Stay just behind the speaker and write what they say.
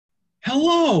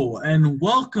Hello and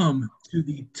welcome to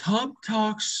the Tub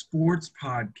Talk Sports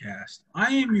Podcast.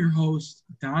 I am your host,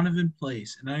 Donovan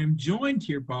Place, and I am joined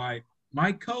here by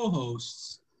my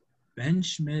co-hosts, Ben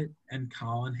Schmidt and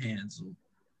Colin Hansel.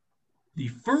 The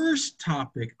first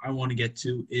topic I want to get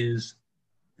to is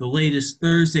the latest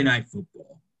Thursday night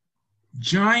football.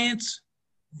 Giants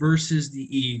versus the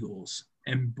Eagles.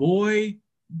 And boy,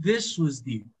 this was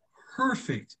the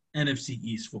perfect NFC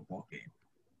East football game.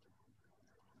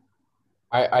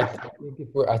 I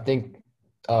think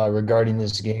regarding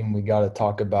this game, we got to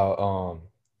talk about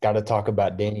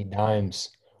Danny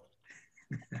Dimes.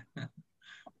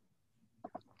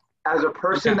 As a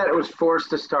person that was forced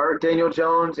to start Daniel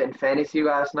Jones in fantasy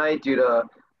last night due to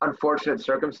unfortunate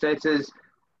circumstances,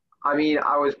 I mean,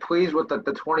 I was pleased with the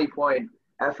 20-point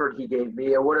effort he gave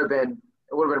me. It would have been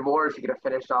more if he could have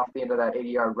finished off the end of that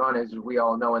 80-yard run, as we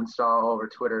all know and saw over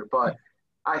Twitter. But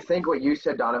I think what you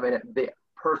said, Donovan, the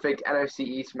perfect NFC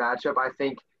East matchup, I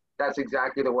think that's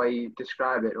exactly the way you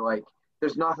describe it. Like,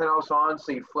 there's nothing else on,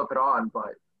 so you flip it on.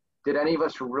 But did any of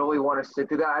us really want to sit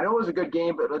through that? I know it was a good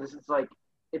game, but this is like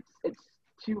it's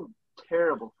two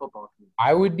terrible football teams.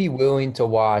 I would be willing to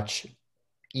watch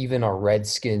even a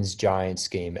Redskins-Giants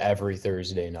game every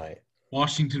Thursday night.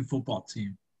 Washington football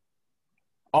team.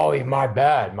 Oh, my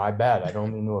bad. I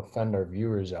don't mean to offend our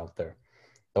viewers out there.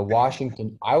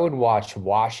 I would watch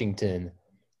Washington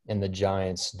and the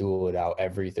Giants duel it out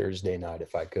every Thursday night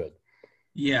if I could.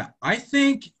 Yeah, I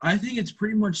think it's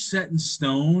pretty much set in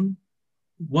stone.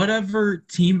 Whatever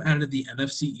team out of the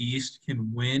NFC East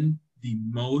can win the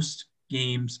most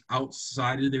games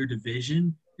outside of their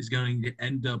division is going to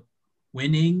end up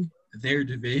winning their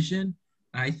division.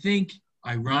 I think,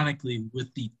 ironically,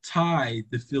 with the tie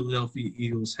the Philadelphia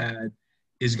Eagles had,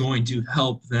 is going to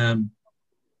help them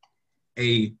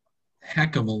a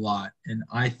heck of a lot. And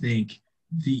I think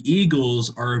the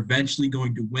Eagles are eventually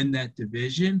going to win that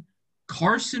division.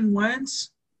 Carson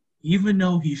Wentz, even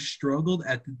though he struggled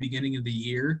at the beginning of the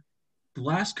year, the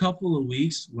last couple of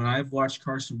weeks when I've watched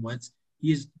Carson Wentz, he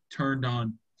has turned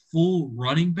on full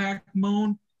running back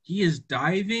mode. He is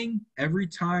diving every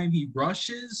time he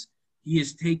rushes. He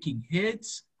is taking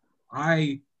hits.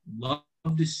 I love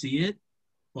to see it,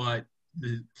 but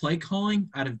the play calling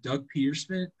out of Doug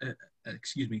Peterson,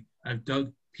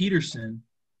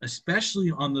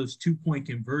 especially on those 2-point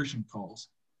conversion calls,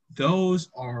 those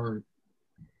are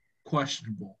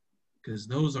questionable because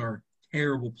those are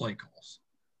terrible play calls.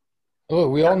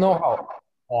 Look, we all know how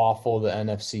awful the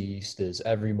NFC East is.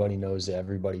 Everybody knows it.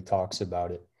 Everybody talks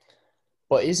about it.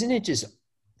 But isn't it just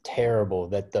terrible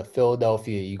that the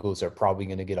Philadelphia Eagles are probably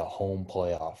going to get a home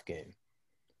playoff game?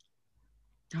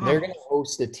 They're going to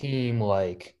host a team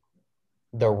like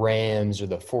the Rams or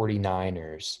the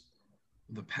 49ers.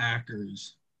 The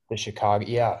Packers. The Chicago –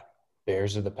 yeah,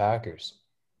 Bears or the Packers.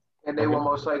 And they will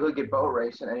most likely get boat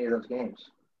race in any of those games.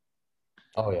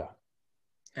 Oh, yeah.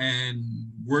 And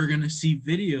we're going to see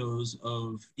videos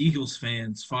of Eagles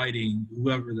fans fighting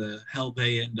whoever the hell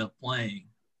they end up playing,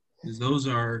 because those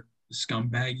are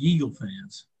scumbag Eagle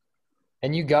fans.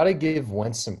 And you got to give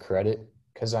Wentz some credit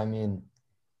because, I mean,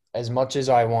 as much as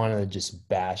I want to just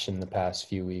bash him the past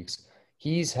few weeks,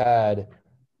 he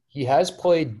has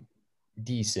played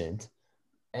decent,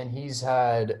 and he's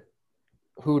had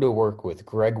who to work with,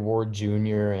 Greg Ward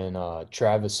Jr. and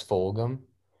Travis Fulgham.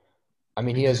 I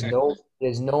mean, he has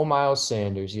no Miles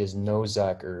Sanders. He has no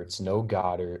Zach Ertz, no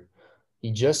Goddard.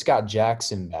 He just got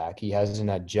Jackson back. He hasn't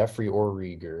had Jeffrey or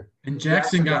Rieger. And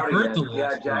Jackson got hurt the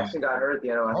last Yeah, Jackson got hurt at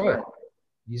the end of last night.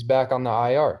 He's back on the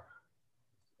IR.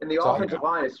 And the offensive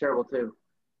line is terrible too.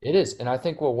 It is, and I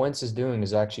think what Wentz is doing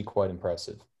is actually quite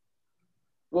impressive.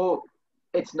 Well,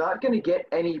 it's not going to get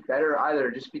any better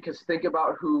either, just because think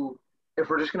about who – if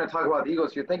we're just going to talk about the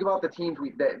Eagles here, think about the teams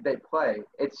that they play.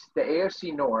 It's the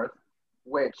AFC North,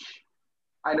 which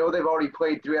I know they've already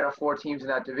played 3 out of 4 teams in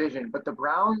that division, but the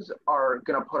Browns are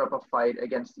going to put up a fight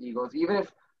against the Eagles, even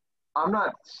if I'm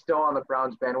not still on the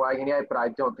Browns bandwagon yet, but I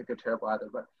don't think they're terrible either.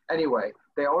 But anyway,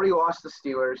 they already lost the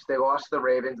Steelers, they lost the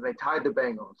Ravens, and they tied the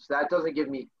Bengals. So that doesn't give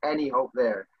me any hope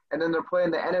there. And then they're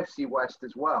playing the NFC West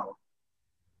as well.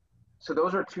 So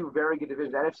those are 2 very good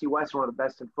divisions. The NFC West is one of the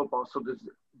best in football. So do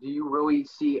you really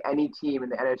see any team in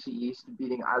the NFC East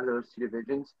beating either of those 2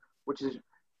 divisions? Which is,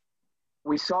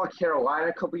 we saw Carolina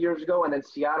a couple years ago, and then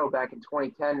Seattle back in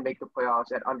 2010 make the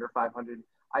playoffs at under 500.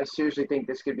 I seriously think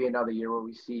this could be another year where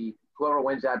we see whoever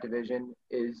wins that division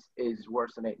is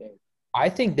worse than 8-8. I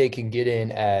think they can get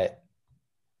in at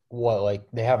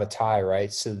they have a tie,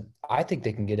 right? So I think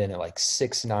they can get in at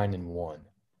 6-9-1.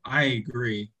 I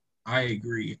agree.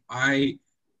 A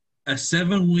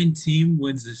 7-win team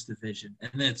wins this division,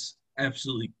 and that's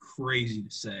absolutely crazy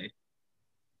to say,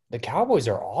 The Cowboys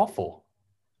are awful.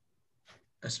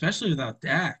 especially without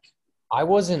Dak. I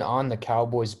wasn't on the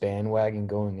Cowboys bandwagon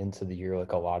going into the year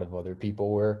like a lot of other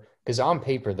people were, because on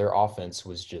paper their offense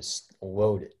was just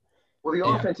loaded. Well, the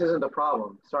And- offense isn't the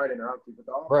problem. Sorry to interrupt you, but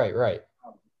the offense Right, right.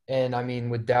 And I mean,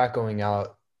 with Dak going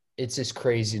out, it's just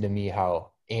crazy to me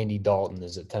how Andy Dalton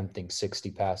is attempting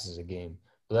 60 passes a game.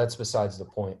 But that's besides the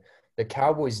point. The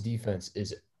Cowboys defense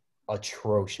is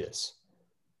atrocious.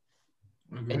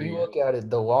 And you Agreed. look at it,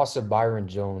 the loss of Byron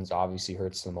Jones obviously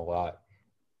hurts them a lot.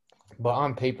 But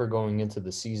on paper going into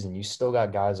the season, you still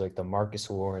got guys like the Marcus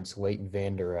Lawrence, Leighton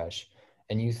Vander Esch,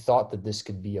 and you thought that this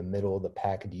could be a middle of the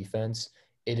pack defense.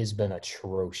 It has been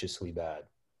atrociously bad.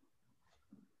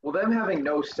 Well, them having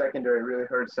no secondary really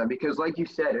hurts them because, like you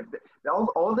said, if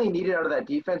all they needed out of that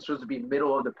defense was to be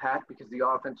middle of the pack because the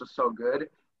offense was so good.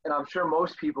 And I'm sure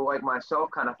most people, like myself,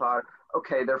 kind of thought,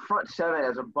 okay, their front seven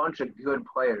has a bunch of good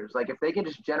players. Like, if they can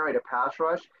just generate a pass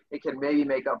rush, it can maybe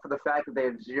make up for the fact that they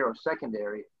have zero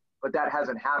secondary. But that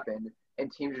hasn't happened,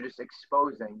 and teams are just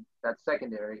exposing that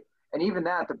secondary. And even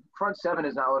that, the front seven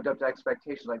has not lived up to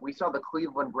expectations. Like, we saw the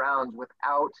Cleveland Browns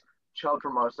without Chubb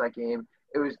for most of that game.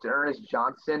 It was Ernest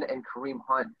Johnson and Kareem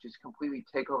Hunt just completely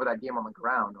take over that game on the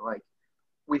ground. Like,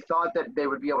 we thought that they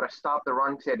would be able to stop the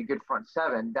run because they had a good front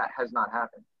seven. That has not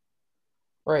happened.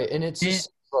 Right. And it's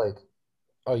just like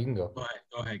 – oh, you can go.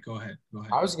 Go ahead.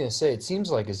 I was going to say, it seems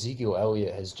like Ezekiel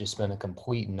Elliott has just been a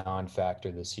complete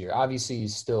non-factor this year. Obviously,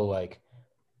 he's still like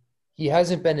 – he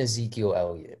hasn't been Ezekiel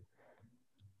Elliott.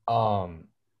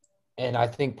 And I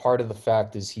think part of the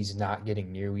fact is he's not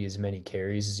getting nearly as many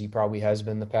carries as he probably has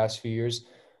been the past few years.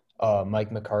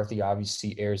 Mike McCarthy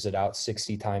obviously airs it out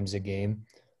 60 times a game.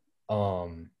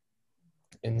 And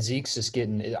Zeke's just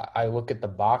getting – I look at the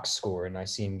box score and I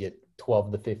see him get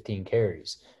 12 to 15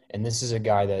 carries. And this is a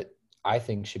guy that I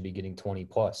think should be getting 20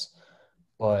 plus.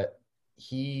 But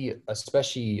he,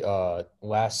 especially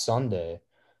last Sunday,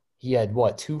 he had,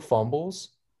 2 fumbles?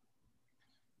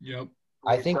 Yep.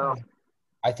 I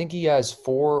think he has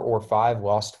 4 or 5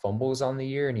 lost fumbles on the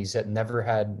year, and he's never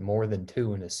had more than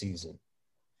 2 in a season.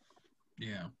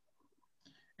 Yeah.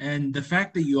 And the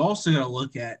fact that you also got to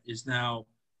look at is now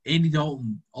Andy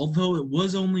Dalton, although it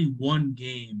was only one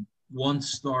game, one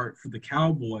start for the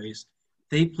Cowboys,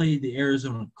 they played the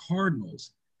Arizona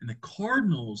Cardinals. And the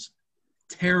Cardinals,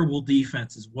 terrible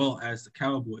defense as well as the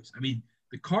Cowboys. I mean,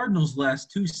 the Cardinals'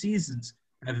 last 2 seasons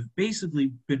have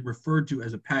basically been referred to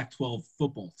as a Pac-12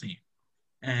 football team.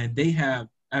 And they have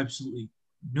absolutely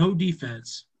no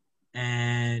defense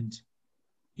and,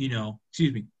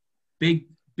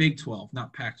 Big 12,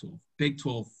 not Pac-12, Big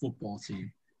 12 football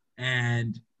team.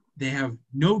 And they have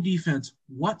no defense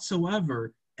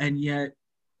whatsoever, and yet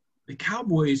the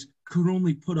Cowboys could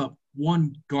only put up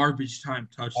 1 garbage time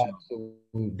touchdown.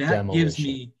 That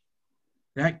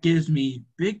gives me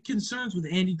big concerns with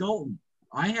Andy Dalton.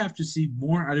 I have to see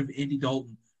more out of Andy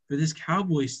Dalton for this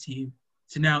Cowboys team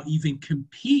to now even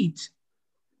compete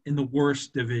in the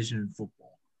worst division in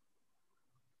football.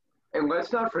 And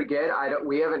let's not forget,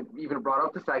 we haven't even brought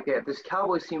up the fact that this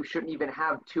Cowboys team shouldn't even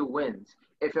have 2 wins.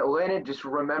 If Atlanta just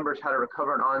remembers how to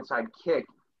recover an onside kick,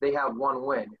 they have 1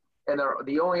 win. And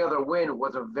the only other win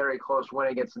was a very close win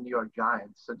against the New York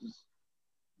Giants. So just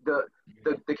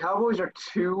the Cowboys are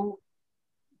 2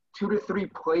 to 3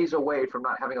 plays away from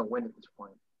not having a win at this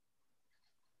point.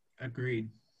 Agreed.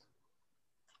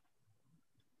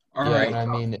 All right. I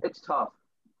mean, it's tough.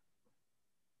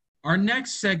 Our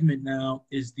next segment now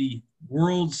is the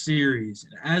World Series.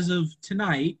 And as of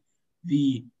tonight,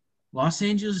 the Los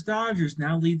Angeles Dodgers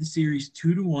now lead the series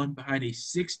 2-1 behind a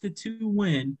 6-2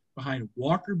 win behind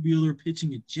Walker Buehler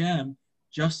pitching a gem,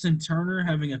 Justin Turner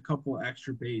having a couple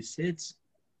extra base hits.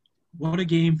 What a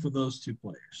game for those 2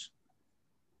 players.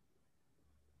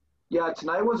 Yeah,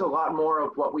 tonight was a lot more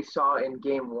of what we saw in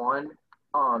Game 1.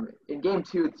 In Game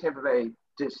 2, Tampa Bay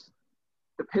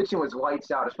the pitching was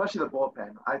lights out, especially the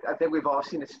bullpen. I think we've all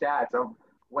seen the stats of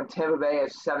when Tampa Bay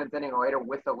is 7th inning or later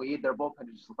with the lead, their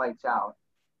bullpen just lights out.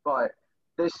 But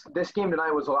this game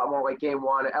tonight was a lot more like Game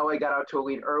 1. LA got out to a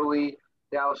lead early.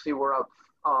 They obviously were up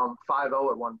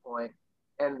 5-0 at one point.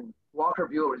 And Walker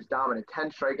Buehler was dominant. 10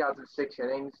 strikeouts in 6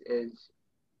 innings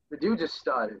the dude's a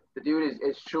stud. The dude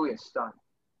is truly a stud.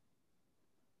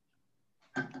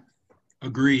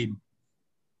 Agreed.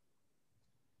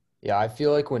 Yeah, I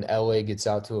feel like when LA gets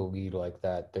out to a lead like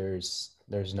that, there's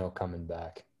no coming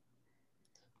back.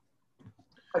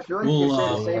 I feel like you can say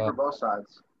the same for both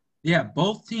sides. Yeah,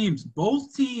 both teams,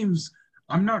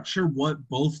 I'm not sure what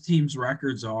both teams'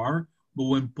 records are, but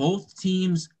when both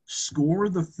teams score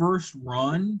the first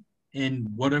run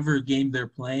in whatever game they're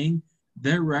playing,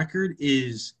 their record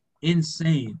is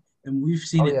insane. And we've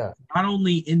seen Oh it yeah, not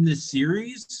only in the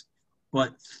series,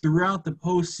 but throughout the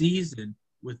postseason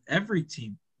with every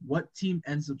team. What team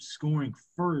ends up scoring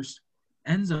first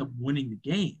ends up winning the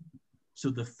game. So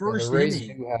the yeah. first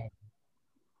inning,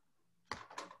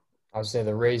 I would say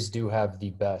the Rays do have the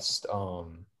best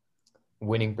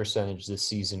winning percentage this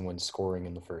season when scoring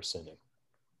in the first inning.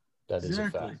 That is a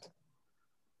exactly, fact.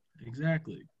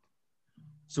 exactly.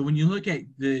 So when you look at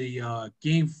the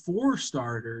game four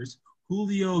starters,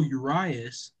 Julio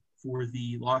Urias for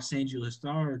the Los Angeles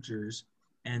Dodgers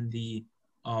and the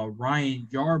Ryan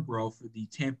Yarbrough for the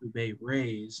Tampa Bay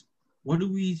Rays, what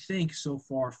do we think so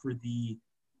far for the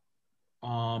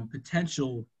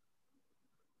potential?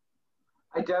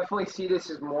 I definitely see this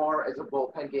as more as a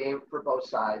bullpen game for both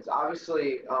sides.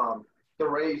 Obviously, the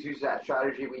Rays use that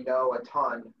strategy, we know, a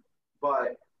ton,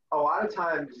 but a lot of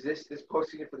times this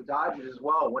postseason for the Dodgers as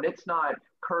well. When it's not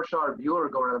Kershaw or Buehler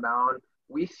going to the mound,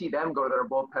 we see them go to their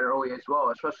bullpen early as well,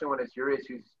 especially when it's Urias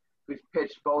who's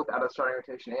pitched both out of the starting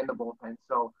rotation and the bullpen.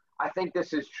 So I think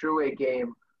this is truly a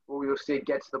game where we will see it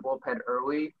gets to the bullpen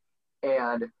early,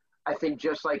 and I think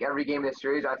just like every game in the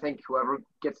series, I think whoever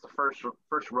gets the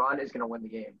first run is going to win the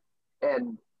game,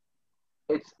 and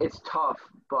it's tough,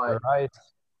 but Urias,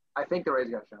 I think the Rays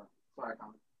got a shot. Sorry,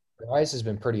 Colin. Urias has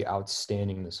been pretty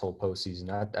outstanding this whole postseason.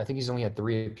 I think he's only had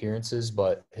 3 appearances,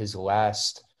 but his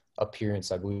last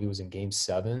appearance, I believe, was in Game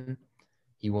 7.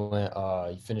 He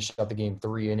finished out the game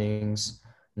 3 innings,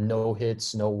 no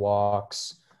hits, no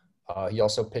walks. He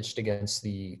also pitched against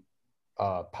the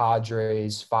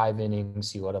Padres, 5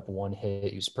 innings. He let up 1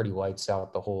 hit. He was pretty lights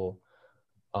out the whole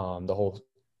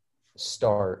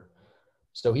start.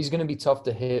 So he's going to be tough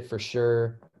to hit for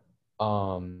sure.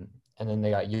 And then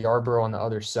they got Yarbrough on the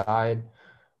other side.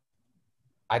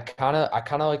 I kind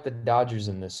of like the Dodgers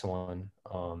in this one.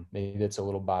 Maybe that's a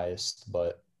little biased,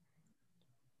 but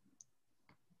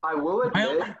I will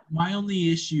admit, My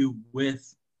only issue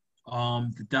with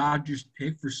the Dodgers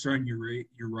pick for starting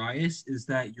Urias is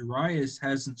that Urias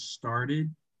hasn't started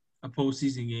a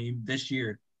postseason game this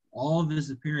year. All of his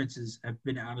appearances have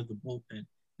been out of the bullpen.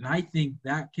 And I think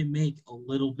that can make a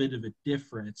little bit of a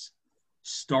difference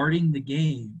starting the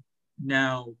game.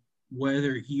 Now,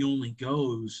 whether he only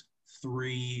goes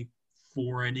 3,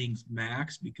 4 innings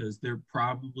max, because they're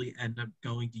probably end up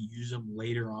going to use him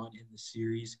later on in the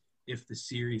series if the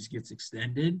series gets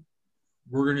extended,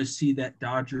 we're going to see that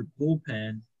Dodger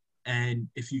bullpen. And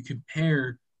if you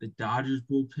compare the Dodgers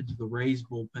bullpen to the Rays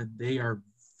bullpen, they are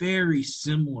very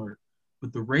similar.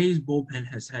 But the Rays bullpen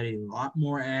has had a lot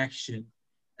more action.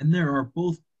 And there are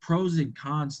both pros and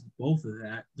cons to both of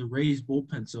that. The Rays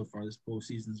bullpen so far this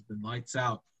postseason has been lights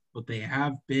out, but they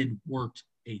have been worked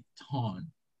a ton.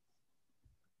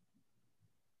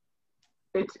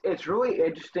 it's really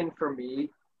interesting for me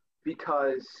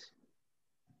because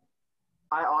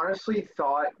I honestly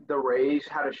thought the Rays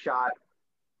had a shot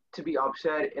to be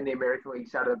upset in the American League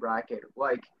side of the bracket.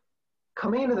 Like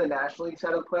coming into the National League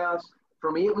side of the playoffs,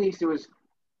 for me at least, it was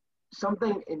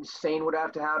something insane would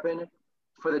have to happen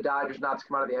for the Dodgers not to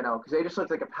come out of the NL because they just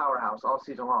looked like a powerhouse all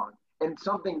season long. And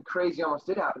something crazy almost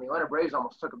did happen. The Atlanta Braves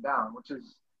almost took them down, which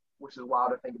is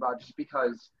wild to think about, just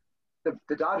because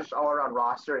the Dodgers all around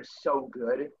roster is so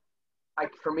good.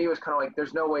 For me, it was kind of like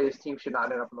there's no way this team should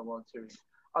not end up in the World Series.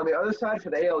 On the other side for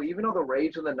the AL, even though the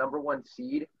Rays are the number one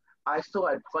seed, I still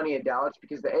had plenty of doubts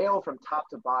because the AL from top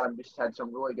to bottom just had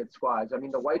some really good squads. I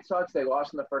mean, the White Sox, they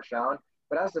lost in the first round,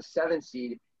 but as the 7th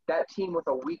seed, that team with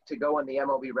a week to go in the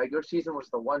MLB regular season was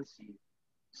the 1 seed.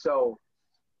 So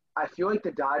I feel like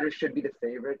the Dodgers should be the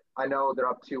favorite. I know they're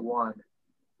up 2-1,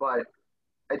 but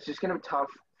it's just going to be tough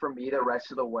for me the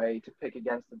rest of the way to pick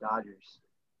against the Dodgers.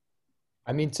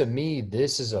 I mean, to me,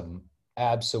 this is a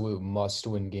absolute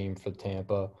must-win game for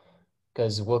Tampa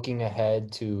because looking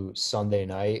ahead to Sunday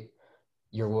night,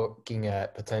 you're looking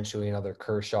at potentially another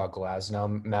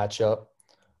Kershaw-Glasnow matchup.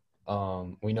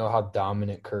 We know how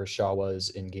dominant Kershaw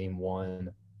was in Game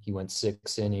 1. He went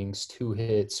 6 innings, 2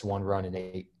 hits, 1 run, and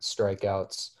 8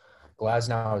 strikeouts.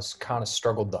 Glasnow has kind of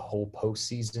struggled the whole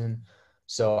postseason.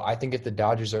 So I think if the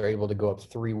Dodgers are able to go up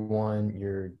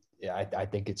 3-1, I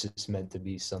think it's just meant to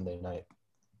be Sunday night.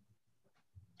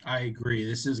 I agree.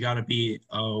 This has got to be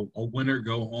a winner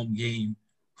go home game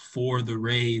for the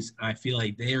Rays. I feel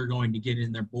like they are going to get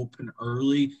in their bullpen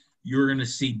early. You're going to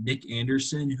see Nick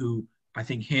Anderson, who I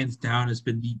think hands down has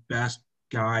been the best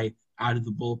guy out of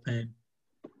the bullpen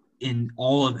in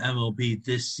all of MLB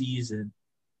this season.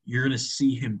 You're going to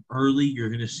see him early. You're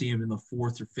going to see him in the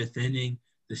 4th or 5th inning.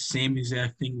 The same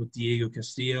exact thing with Diego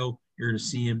Castillo. You're going to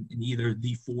see him in either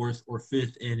the 4th or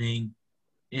 5th inning.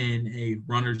 in a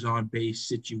runners on base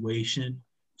situation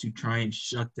to try and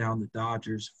shut down the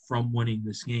Dodgers from winning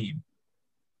this game.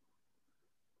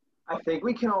 I think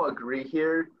we can all agree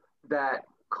here that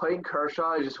Clayton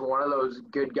Kershaw is just one of those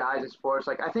good guys in sports.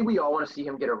 Like, I think we all want to see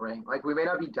him get a ring. Like, we may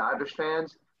not be Dodgers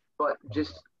fans, but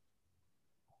just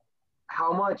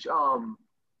how much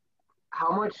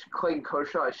Clayton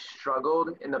Kershaw has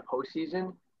struggled in the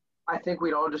postseason. I think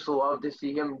we'd all just love to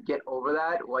see him get over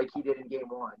that like he did in Game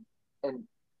 1. And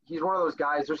he's one of those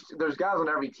guys. There's guys on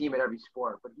every team in every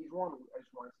sport, but he's one I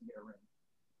just want to see get a ring.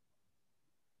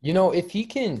 You know, if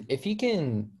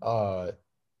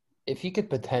he could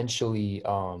potentially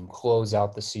close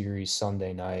out the series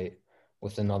Sunday night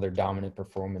with another dominant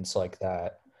performance like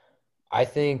that, I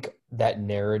think that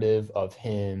narrative of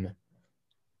him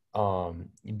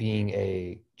being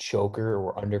a choker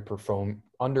or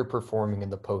underperforming in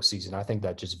the postseason, I think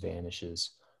that just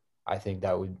vanishes. I think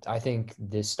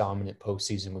this dominant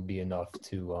postseason would be enough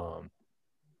to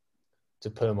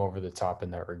put him over the top in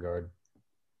that regard.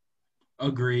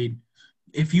 Agreed.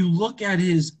 If you look at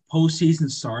his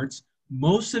postseason starts,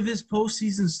 most of his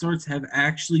postseason starts have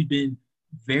actually been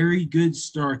very good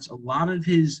starts. A lot of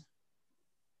his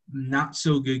not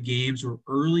so good games were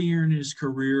earlier in his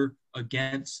career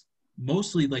against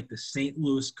mostly like the St.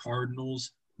 Louis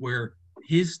Cardinals, where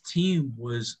his team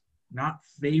was not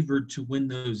favored to win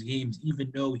those games, even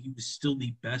though he was still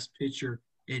the best pitcher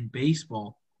in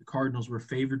baseball. The Cardinals were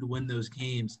favored to win those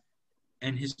games,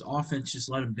 and his offense just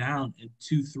let him down, and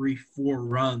 2, 3, 4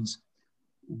 runs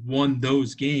won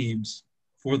those games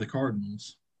for the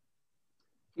Cardinals.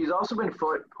 He's also been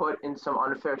put in some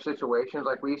unfair situations.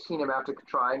 Like, we've seen him have to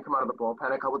try and come out of the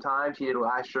bullpen a couple times. He did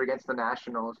last year against the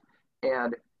Nationals.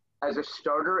 And as a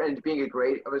starter and being a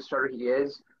great of a starter he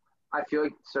is, I feel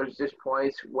like there's just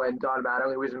points when Don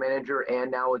Mattingly was a manager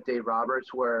and now with Dave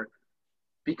Roberts where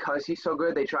because he's so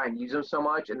good, they try and use him so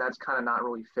much, and that's kind of not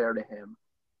really fair to him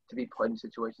to be put in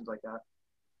situations like that.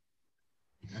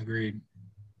 Agreed.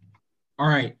 All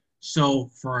right. So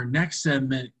for our next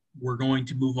segment, we're going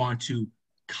to move on to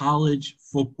college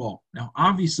football. Now,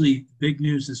 obviously, big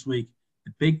news this week,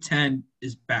 the Big Ten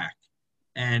is back.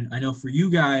 And I know for you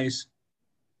guys,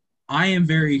 I am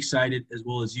very excited as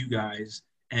well as you guys.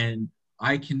 And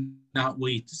I cannot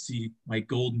wait to see my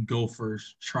Golden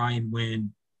Gophers try and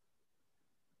win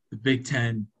the Big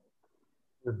Ten.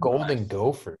 Your Golden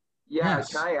Gophers. Yeah,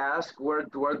 Yes. Can I ask where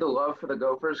the love for the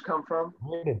Gophers come from?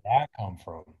 Where did that come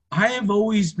from? I have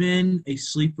always been a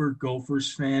sleeper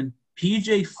Gophers fan.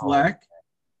 PJ Fleck,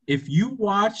 if you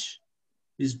watch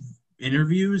his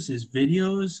interviews, his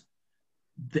videos,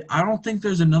 I don't think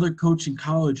there's another coach in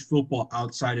college football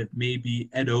outside of maybe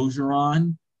Ed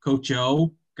Ogeron, Coach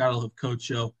O, gotta love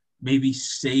Coach O, maybe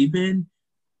Saban,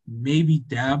 maybe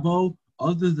Dabo.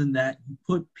 Other than that, you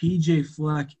put PJ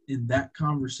Fleck in that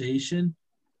conversation,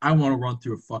 I want to run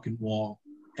through a fucking wall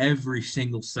every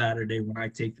single Saturday when I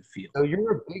take the field. So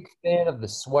you're a big fan of the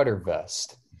sweater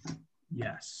vest.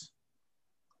 Yes.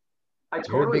 I You're a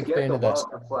totally big get fan the of that. love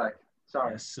for Fleck.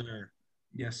 Sorry. Yes, sir.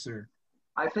 Yes, sir.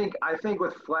 I think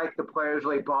with Fleck, the players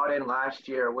really bought in last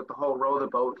year with the whole row the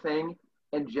boat thing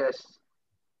and just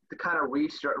the kind of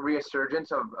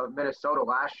resurgence of Minnesota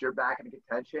last year back in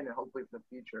contention and hopefully for the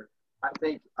future. I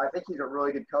think he's a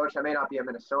really good coach. I may not be a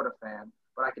Minnesota fan,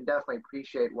 but I can definitely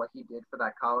appreciate what he did for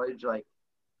that college. Like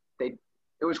it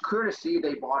was clear to see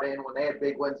they bought in when they had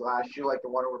big wins last year, like the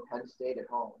one over Penn State at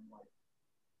home.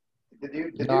 Like the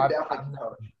dude definitely can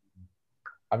coach.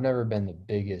 I've never been the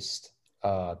biggest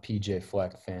PJ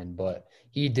Fleck fan, but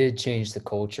he did change the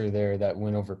culture there. That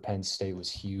win over Penn State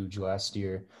was huge last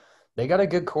year. They got a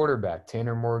good quarterback,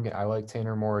 Tanner Morgan. I like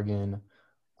Tanner Morgan.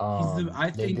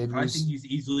 I think he's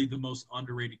easily the most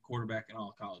underrated quarterback in all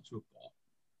of college football.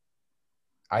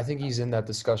 I think he's in that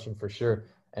discussion for sure.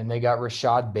 And they got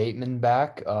Rashad Bateman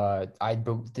back.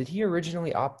 Did he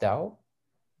originally opt out?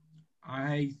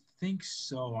 I think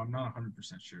so. I'm not 100%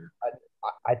 sure.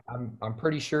 I'm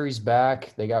pretty sure he's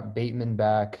back. They got Bateman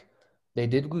back. They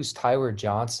did lose Tyler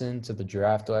Johnson to the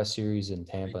draft last series in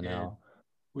Tampa now.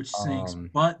 Which stinks.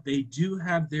 But they do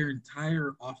have their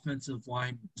entire offensive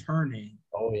line returning.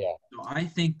 Oh, yeah. So I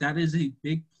think that is a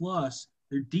big plus.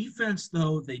 Their defense,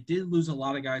 though, they did lose a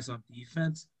lot of guys on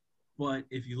defense. But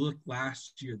if you look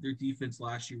last year, their defense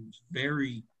last year was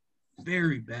very,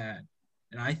 very bad.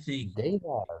 And I think it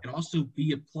can also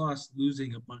be a plus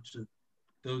losing a bunch of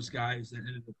those guys that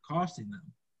ended up costing them.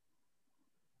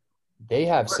 They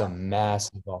have some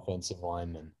massive offensive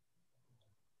linemen.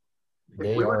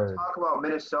 If we were to talk about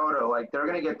Minnesota, like they're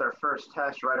going to get their first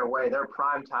test right away. They're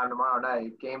prime time tomorrow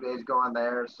night. Game day is going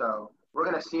there, so we're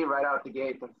going to see right out the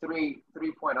gate the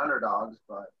three-point underdogs.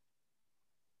 But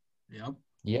Yep.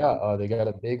 Yeah, they got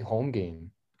a big home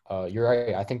game. You're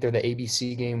right. I think they're the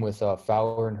ABC game with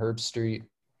Fowler and Herb Street.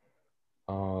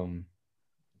 Um,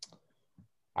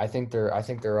 I think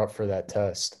they're up for that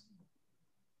test.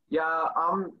 Yeah,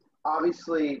 I'm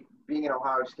obviously being an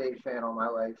Ohio State fan all my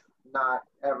life, not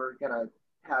ever gonna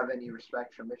have any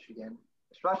respect for Michigan,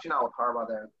 especially not with Harbaugh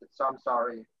there. So I'm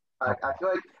sorry. I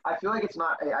feel like it's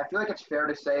not. I feel like it's fair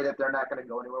to say that they're not going to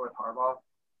go anywhere with Harbaugh.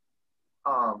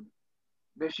 Um,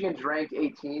 Michigan's ranked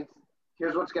 18th.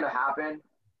 Here's what's going to happen.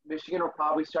 Michigan will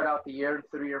probably start out the year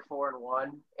 3 or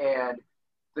 4-1, and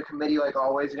the committee, like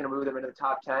always, is going to move them into the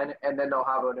top 10, and then they'll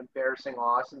have an embarrassing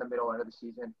loss in the middle end of the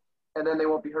season, and then they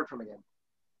won't be heard from again.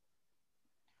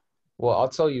 Well, I'll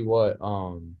tell you what.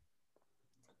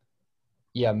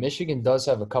 Yeah, Michigan does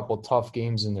have a couple tough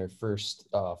games in their first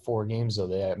 4 games, though.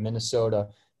 They have Minnesota.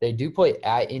 They do play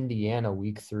at Indiana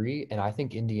week 3, and I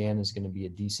think Indiana is going to be a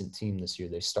decent team this year.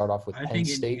 They start off with I Penn think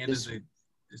State Indiana's this week.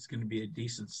 it's going to be a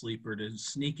decent sleeper to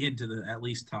sneak into the at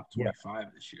least top Yeah.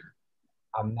 25 this year.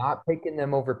 I'm not picking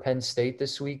them over Penn State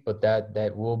this week, but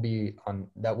that will be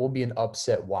an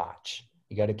upset watch.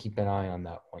 You got to keep an eye on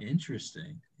that one.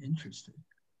 Interesting.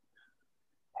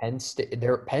 Penn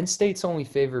State's only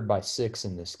favored by 6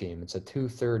 in this game. It's a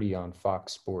 2:30 on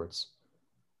Fox Sports.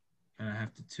 Gonna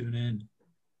have to tune in.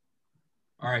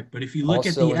 All right, but if you look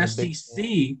at Also the in the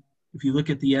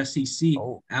SEC,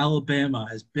 Oh. Alabama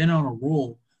has been on a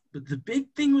roll. But the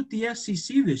big thing with the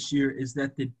SEC this year is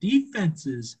that the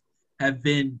defenses have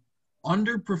been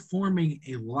underperforming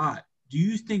a lot. Do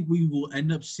you think we will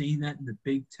end up seeing that in the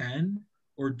Big Ten,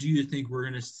 or do you think we're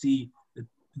going to see the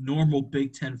normal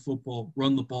Big Ten football,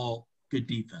 run the ball, good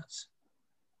defense?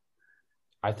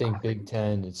 I think Big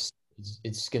Ten it's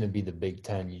going to be the Big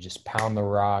Ten. You just pound the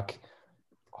rock,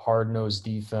 hard-nosed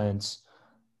defense.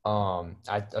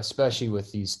 Especially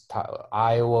with these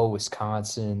Iowa,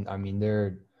 Wisconsin. I mean,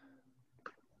 they're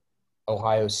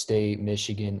Ohio State,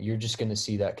 Michigan. You're just going to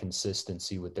see that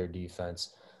consistency with their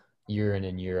defense year in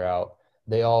and year out.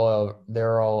 They're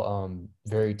all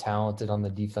very talented on the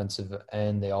defensive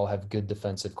end. They all have good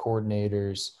defensive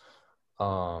coordinators.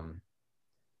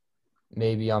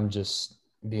 Maybe I'm just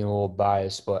being a little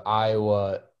biased, but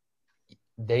Iowa,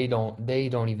 they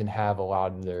don't even have a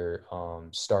lot of their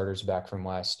starters back from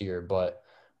last year, but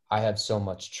I have so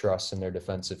much trust in their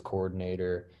defensive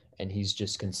coordinator, and he's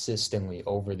just consistently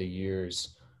over the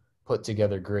years put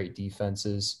together great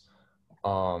defenses.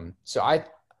 So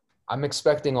I'm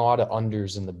expecting a lot of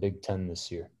unders in the Big Ten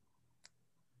this year.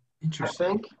 I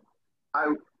Interesting. think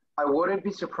I I wouldn't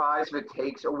be surprised if it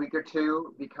takes a week or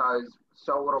two because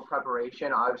so little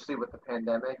preparation, obviously with the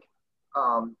pandemic.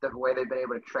 The way they've been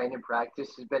able to train and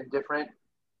practice has been different.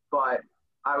 But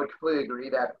I would completely agree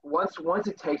that once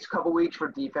it takes a couple weeks for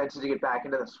defenses to get back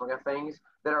into the swing of things,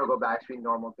 then it'll go back to being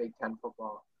normal Big Ten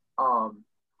football.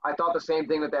 I thought the same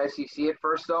thing with the SEC at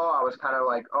first, though. I was kind of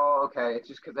like, oh, okay, it's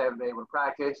just because they haven't been able to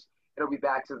practice. It'll be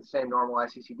back to the same normal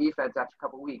SEC defense after a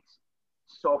couple weeks.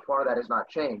 So far, that has not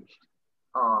changed.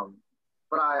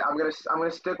 But I'm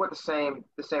gonna stick with the same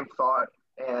thought,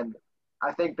 and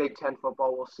I think Big Ten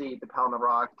football will see the pound the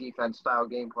rock defense style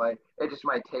gameplay. It just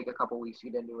might take a couple weeks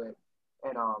to get into it.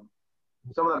 And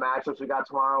some of the matchups we got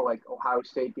tomorrow, like Ohio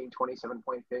State being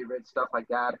 27-point favorites, stuff like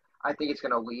that, I think it's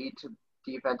going to lead to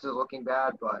defenses looking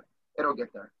bad, but it'll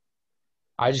get there.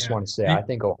 I just Yeah. want to say, I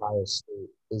think Ohio State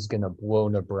is going to blow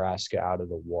Nebraska out of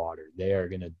the water. They are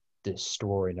going to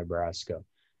destroy Nebraska.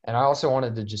 And I also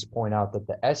wanted to just point out that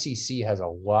the SEC has a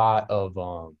lot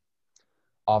of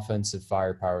offensive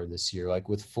firepower this year. Like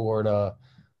with Florida,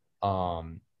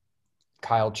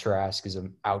 Kyle Trask is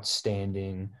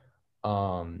outstanding.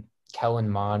 Kellen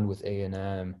Mond with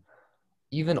A&M.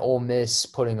 Even Ole Miss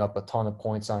putting up a ton of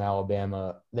points on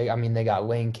Alabama. They got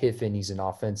Lane Kiffin. He's an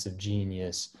offensive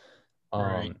genius.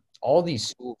 Right. All these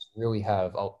schools really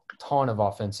have a ton of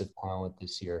offensive talent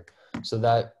this year. So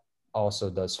that also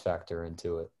does factor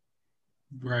into it.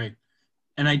 Right.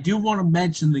 And I do want to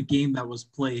mention the game that was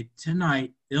played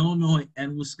tonight, Illinois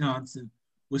and Wisconsin.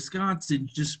 Wisconsin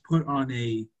just put on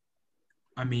a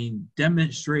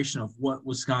demonstration of what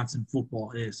Wisconsin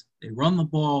football is. They run the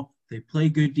ball. They play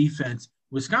good defense.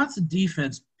 Wisconsin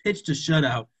defense pitched a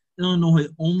shutout. Illinois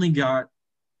only got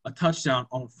a touchdown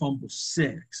on a fumble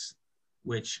 6,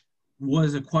 which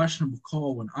was a questionable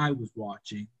call when I was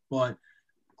watching. But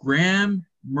Graham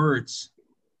Mertz,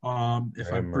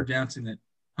 if I'm pronouncing it,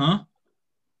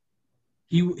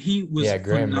 He was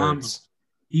Graham phenomenal. Mertz.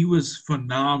 He was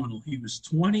phenomenal. He was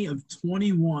 20 of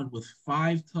 21 with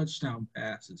 5 touchdown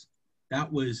passes. That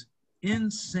was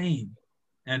insane.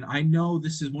 And I know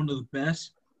this is one of the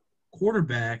best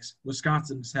quarterbacks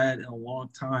Wisconsin's had in a long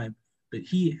time. that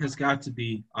he has got to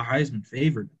be a Heisman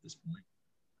favorite at this point.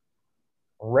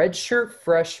 Redshirt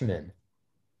freshman.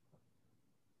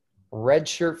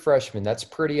 Redshirt freshman. That's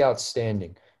pretty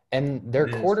outstanding. And their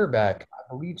It is. quarterback, I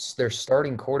believe their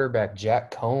starting quarterback,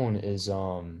 Jack Cohn, is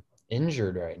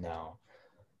injured right now.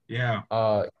 Yeah.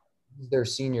 He's their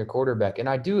senior quarterback. And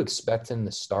I do expect him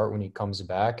to start when he comes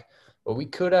back. But we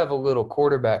could have a little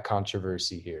quarterback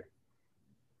controversy here.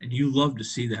 And you love to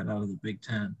see that out of the Big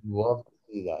Ten. Love to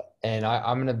see that. And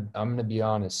I'm gonna be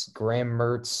honest. Graham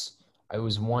Mertz, it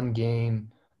was one game,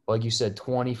 like you said,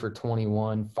 20 for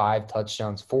 21, 5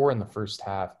 touchdowns, 4 in the first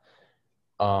half.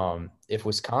 If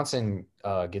Wisconsin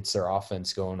gets their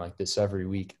offense going like this every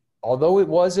week, although it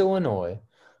was Illinois,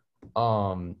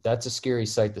 that's a scary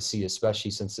sight to see, especially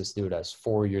since this dude has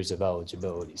 4 years of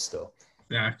eligibility still.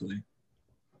 Exactly.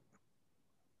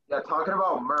 Yeah, talking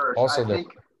about Mertz, Also I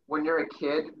think when you're a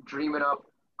kid dreaming up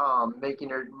making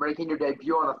your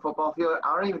debut on the football field,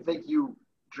 I don't even think you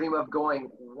dream of going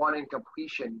one in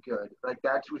completion good. Like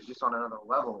that was just on another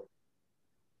level.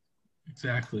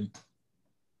 Exactly.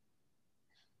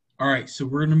 All right, so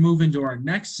we're going to move into our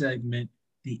next segment,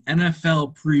 the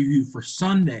NFL preview for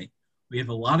Sunday. We have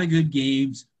a lot of good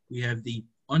games. We have the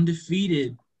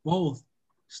undefeated, both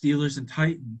Steelers and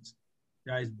Titans.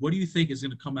 Guys, what do you think is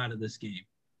going to come out of this game?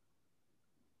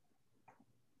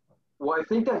 Well, I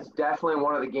think that's definitely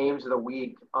one of the games of the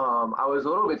week. I was a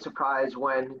little bit surprised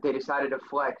when they decided to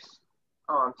flex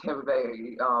Tampa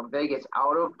Bay, Vegas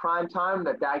out of prime time,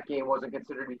 that game wasn't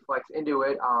considered to be flexed into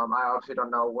it. I obviously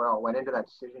don't know what all went into that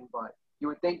decision, but you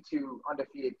would think two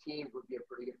undefeated teams would be a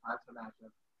pretty good prime time matchup.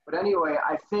 But anyway,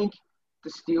 I think the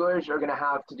Steelers are going to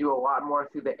have to do a lot more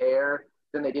through the air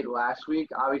than they did last week.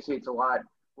 Obviously, it's a lot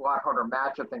harder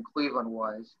matchup than Cleveland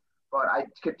was. But I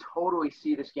could totally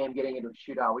see this game getting into a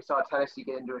shootout. We saw Tennessee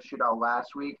get into a shootout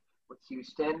last week with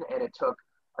Houston, and it took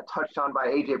a touchdown by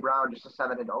A.J. Brown just to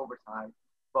send it into overtime.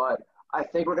 But I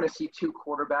think we're going to see two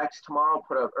quarterbacks tomorrow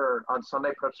on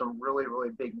Sunday put up some really, really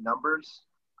big numbers.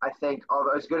 I think,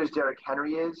 although as good as Derrick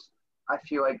Henry is, I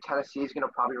feel like Tennessee is going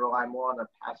to probably rely more on the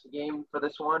passing game for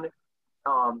this one.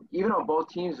 Even though both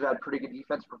teams have had pretty good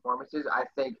defense performances, I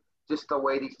think just the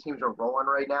way these teams are rolling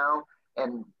right now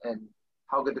and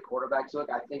how good the quarterbacks look,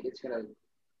 I think it's gonna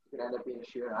end up being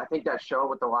a shootout. I think that show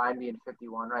with the line being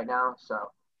 51 right now. So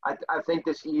I think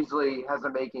this easily has the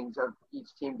makings of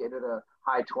each team getting to the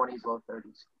high 20s, low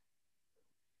 30s.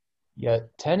 Yeah,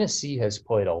 Tennessee has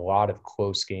played a lot of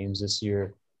close games this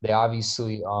year. They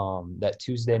obviously that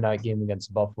Tuesday night game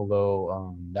against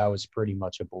Buffalo, that was pretty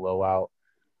much a blowout.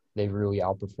 They really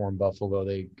outperformed Buffalo.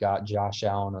 They got Josh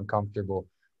Allen uncomfortable.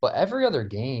 But every other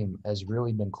game has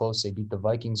really been close. They beat the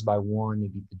Vikings by 1. They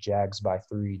beat the Jags by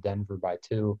 3, Denver by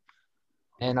 2.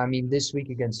 And, I mean, this week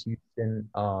against Houston,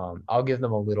 I'll give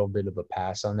them a little bit of a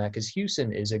pass on that because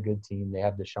Houston is a good team. They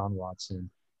have Deshaun Watson.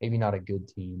 Maybe not a good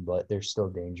team, but they're still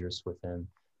dangerous with him.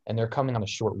 And they're coming on a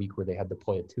short week where they had to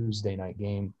play a Tuesday night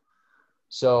game.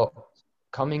 So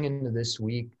coming into this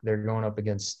week, they're going up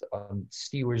against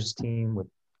Steelers team with,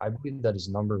 I believe that is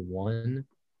number 1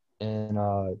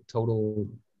 in total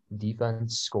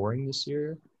defense scoring this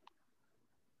year.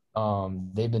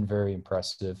 They've been very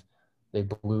impressive. They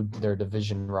blew their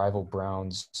division rival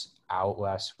Browns out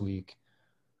last week.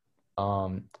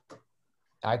 I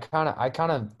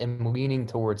kind of am leaning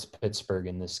towards Pittsburgh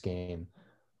in this game.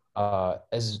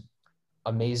 As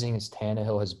amazing as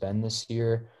Tannehill has been this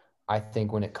year, I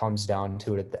think when it comes down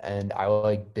to it at the end, I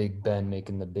like Big Ben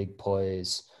making the big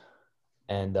plays.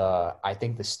 And I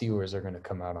think the Steelers are going to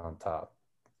come out on top.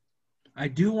 I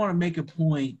do want to make a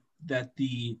point that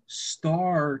the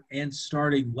star and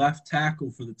starting left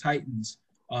tackle for the Titans,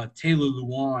 Taylor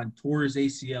Lewan, tore his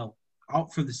ACL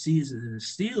out for the season. And the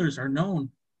Steelers are known,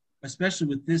 especially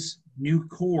with this new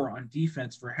core on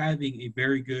defense, for having a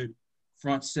very good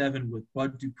front seven with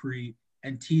Bud Dupree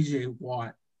and TJ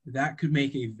Watt. That could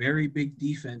make a very big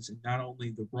defense in not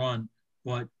only the run,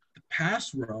 but the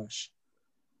pass rush,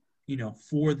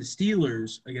 for the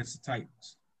Steelers against the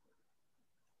Titans.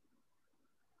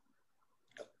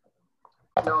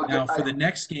 Now, for the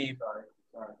next game,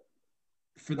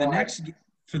 for the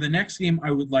next game,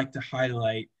 I would like to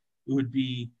highlight it would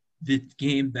be the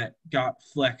game that got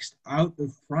flexed out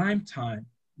of prime time,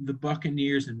 the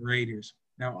Buccaneers and Raiders.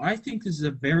 Now, I think this is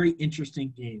a very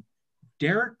interesting game.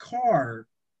 Derek Carr,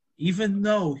 even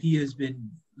though he has been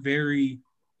very,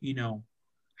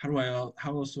 how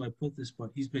else do I put this?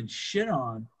 But he's been shit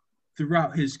on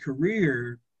throughout his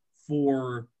career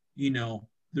for,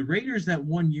 the Raiders that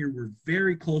one year were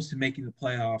very close to making the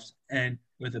playoffs, and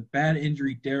with a bad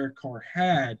injury Derek Carr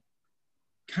had,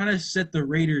 kind of set the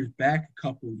Raiders back a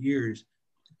couple years.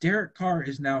 Derek Carr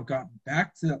has now gotten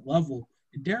back to that level,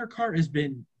 and Derek Carr has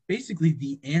been basically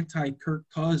the anti-Kirk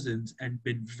Cousins and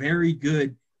been very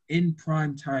good in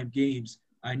primetime games.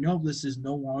 I know this is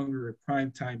no longer a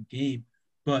primetime game,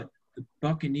 but the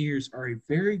Buccaneers are a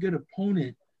very good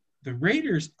opponent. The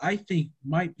Raiders, I think,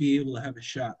 might be able to have a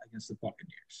shot against the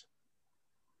Buccaneers.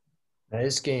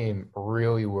 This game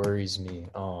really worries me,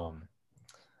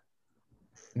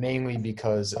 mainly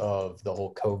because of the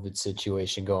whole COVID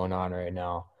situation going on right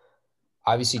now.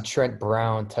 Obviously, Trent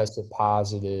Brown tested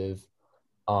positive.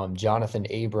 Jonathan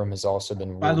Abram has also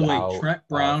been By the ruled way, out. Trent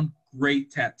Brown,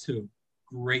 great tattoo.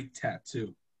 Great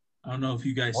tattoo. I don't know if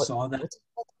you guys saw that.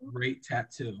 Great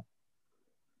tattoo.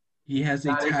 He has a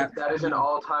tattoo. That is an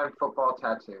all-time football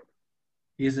tattoo.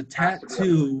 He has a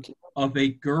tattoo of a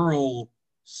girl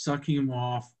sucking him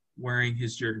off wearing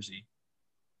his jersey.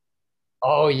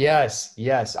 Oh, yes.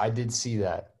 Yes, I did see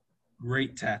that.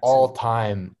 Great tattoo. All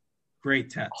time. Great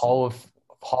tattoo.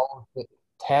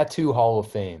 Tattoo Hall of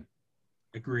Fame.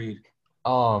 Agreed.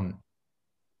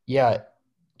 Yeah,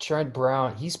 Trent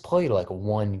Brown, he's played like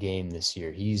one game this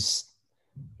year. He's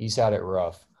had it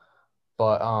rough.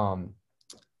 But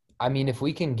I mean, if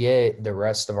we can get the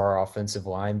rest of our offensive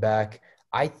line back,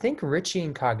 I think Richie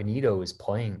Incognito is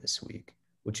playing this week,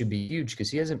 which would be huge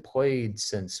because he hasn't played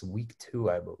since week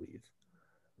 2, I believe.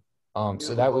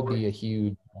 So that would be a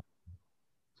huge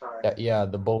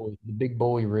the big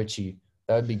bully Richie.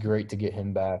 That would be great to get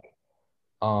him back.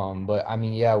 But I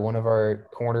mean, yeah, one of our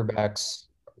cornerbacks,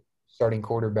 starting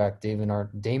quarterback, Damon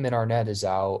Arnett is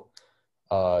out.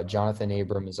 Jonathan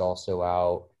Abram is also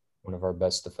out, one of our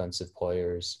best defensive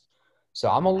players. So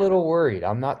I'm a little worried.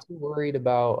 I'm not too worried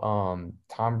about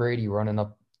Tom Brady running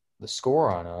up the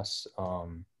score on us.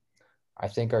 I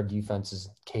think our defense is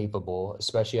capable,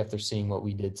 especially after seeing what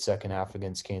we did second half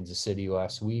against Kansas City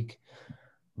last week.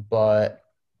 But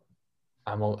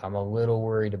I'm a little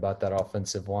worried about that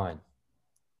offensive line.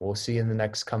 We'll see in the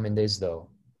next coming days, though.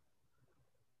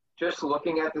 Just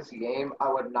looking at this game,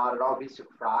 I would not at all be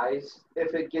surprised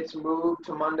if it gets moved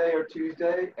to Monday or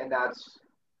Tuesday, and that's,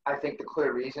 I think, the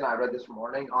clear reason I read this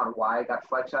morning on why it got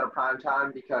flexed out of prime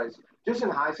time, because just in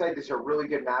hindsight, this is a really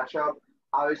good matchup.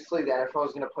 Obviously, the NFL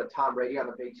is going to put Tom Brady on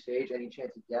the big stage any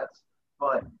chance he gets,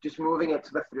 but just moving it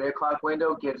to the 3 o'clock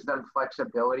window gives them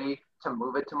flexibility to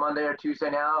move it to Monday or Tuesday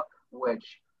now,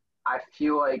 which I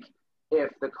feel like if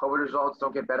the COVID results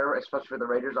don't get better, especially for the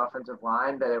Raiders' offensive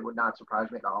line, then it would not surprise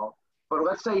me at all. But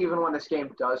let's say even when this game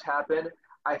does happen,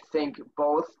 I think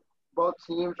both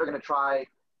teams are going to try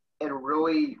and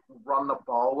really run the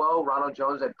ball well. Ronald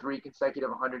Jones had 3 consecutive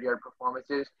 100-yard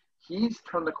performances. He's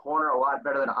turned the corner a lot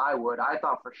better than I would. I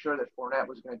thought for sure that Fournette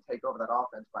was going to take over that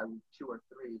offense by week 2 or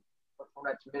 3. But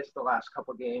Fournette's missed the last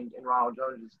couple games, and Ronald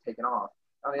Jones has taken off.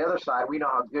 On the other side, we know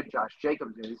how good Josh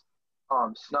Jacobs is.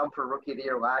 Snubbed for Rookie of the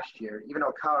Year last year. Even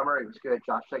though Kyler Murray was good,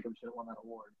 Josh Jacobs should have won that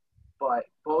award. But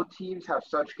both teams have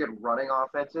such good running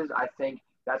offenses. I think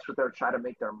that's what they're trying to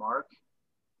make their mark.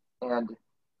 And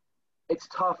it's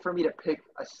tough for me to pick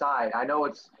a side. I know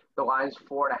it's the line's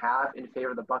 4.5 in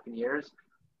favor of the Buccaneers.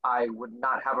 I would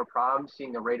not have a problem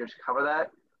seeing the Raiders cover that.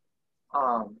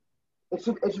 It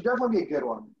should definitely be a good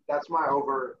one. That's my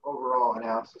overall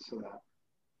analysis of that.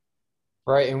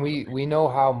 Right, and we know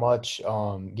how much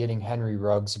getting Henry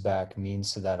Ruggs back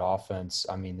means to that offense.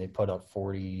 I mean, they put up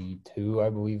 42, I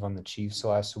believe, on the Chiefs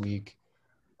last week.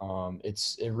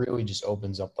 It really just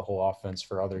opens up the whole offense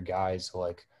for other guys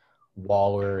like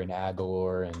Waller and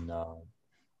Aguilar and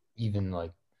even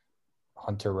like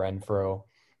Hunter Renfrow.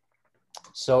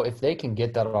 So if they can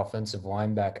get that offensive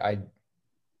line back,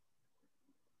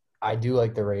 I do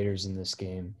like the Raiders in this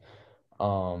game.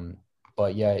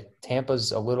 But, yeah,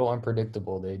 Tampa's a little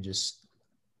unpredictable. They just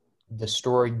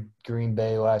destroyed Green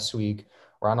Bay last week.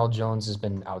 Ronald Jones has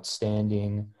been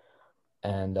outstanding.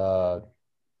 And,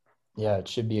 yeah, it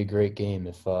should be a great game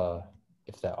if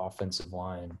that offensive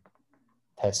line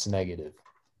tests negative.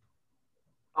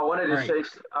 I wanted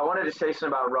to say something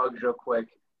about Ruggs real quick.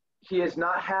 He has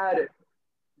not had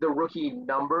the rookie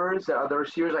numbers that other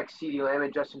receivers like CeeDee Lamb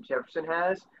and Justin Jefferson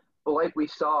has. But like we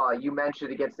saw, you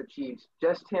mentioned against the Chiefs,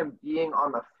 just him being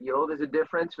on the field is a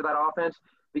difference for that offense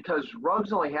because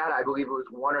Ruggs only had, I believe it was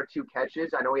 1 or 2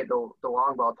 catches. I know he had the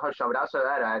long ball touchdown, but outside of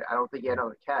that, I don't think he had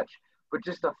another catch. But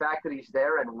just the fact that he's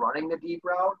there and running the deep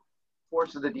route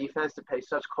forces the defense to pay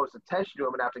such close attention to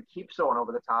him and have to keep someone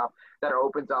over the top that it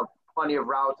opens up plenty of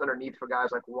routes underneath for guys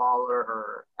like Waller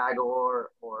or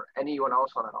Aguilar or anyone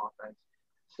else on that offense.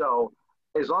 So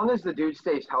as long as the dude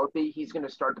stays healthy, he's going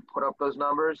to start to put up those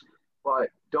numbers. But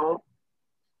don't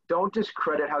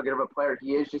discredit how good of a player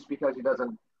he is just because he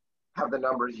doesn't have the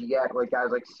numbers yet, like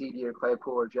guys like CeeDee or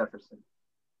Claypool or Jefferson.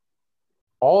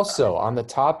 Also, on the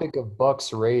topic of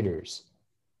Bucks Raiders,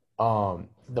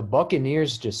 the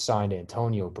Buccaneers just signed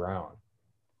Antonio Brown.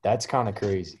 That's kind of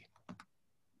crazy.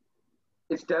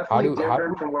 It's How definitely do how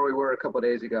different do from where we were a couple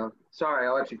days ago. Sorry,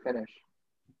 I'll let you finish.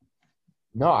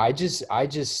 No, I just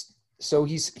so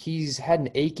he's had an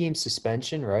 8-game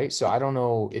suspension, right? So I don't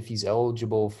know if he's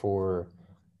eligible for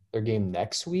their game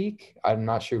next week. I'm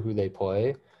not sure who they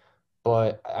play,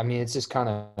 but I mean it's just kind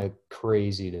of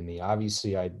crazy to me.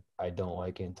 Obviously, I don't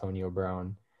like Antonio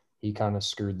Brown. He kind of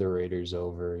screwed the Raiders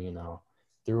over,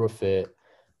 threw a fit.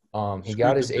 He got Screwed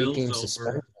the his eight Bills game over.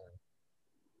 suspension.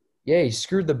 Yeah,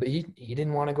 he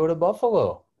didn't want to go to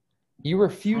Buffalo. He What's wrong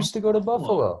refused to go with to Buffalo?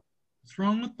 Buffalo. What's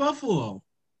wrong with Buffalo?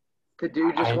 The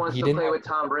dude just wants He to didn't play have with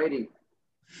Tom Brady.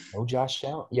 no Josh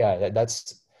Allen. Yeah,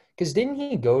 that's because didn't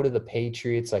he go to the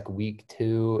Patriots like week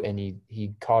 2 and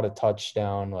he caught a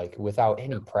touchdown like without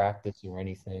any practice or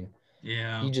anything.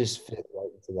 Yeah. He just fit right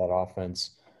into that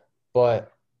offense.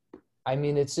 But I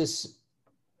mean, it's just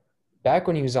back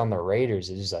when he was on the Raiders,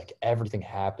 it's just like everything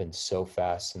happened so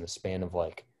fast in the span of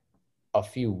like a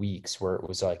few weeks where it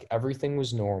was like everything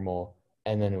was normal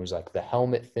and then it was like the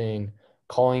helmet thing,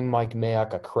 calling Mike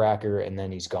Mayock a cracker, and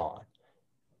then he's gone.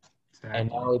 And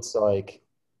Exactly. now it's like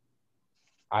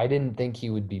I didn't think he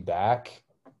would be back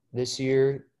this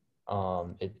year.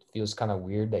 It feels kind of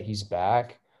weird that he's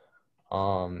back.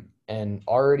 And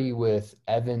already with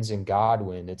Evans and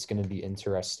Godwin, it's going to be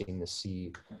interesting to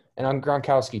see. And on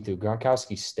Gronkowski too.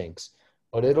 Gronkowski stinks,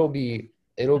 but it'll be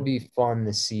fun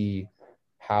to see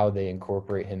how they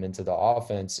incorporate him into the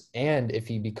offense and if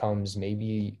he becomes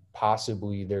maybe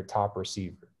possibly their top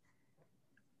receiver.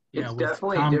 Yeah, It's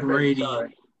definitely different.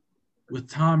 Sorry. With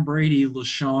Tom Brady,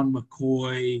 LaShawn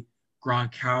McCoy,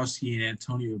 Gronkowski, and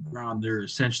Antonio Brown, they're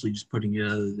essentially just putting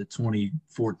together the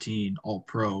 2014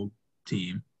 All-Pro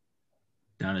team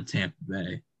down at Tampa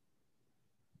Bay.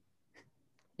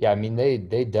 Yeah, I mean they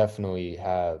definitely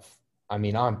have. I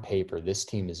mean, on paper, this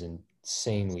team is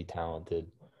insanely talented.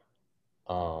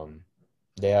 Um,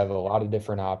 they have a lot of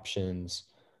different options.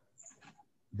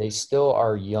 They still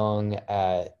are young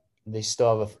at. They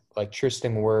still have like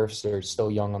Tristan Wirfs. They're still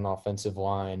young on the offensive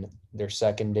line. Their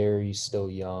secondary is still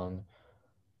young.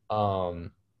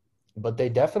 Um, but they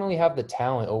definitely have the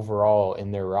talent overall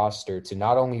in their roster to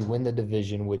not only win the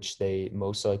division, which they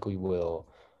most likely will,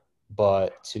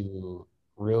 but to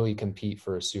really compete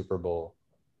for a Super Bowl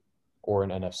or an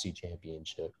NFC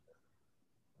championship.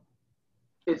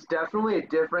 It's definitely a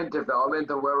different development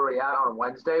than where we're at on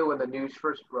Wednesday when the news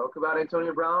first broke about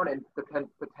Antonio Brown and the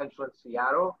potential in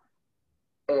Seattle.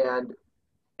 And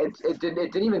it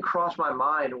didn't even cross my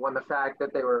mind when the fact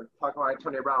that they were talking about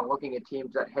Antonio Brown looking at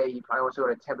teams that, hey, he probably wants to go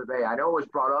to Tampa Bay. I know it was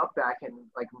brought up back in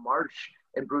like March,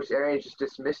 and Bruce Arians just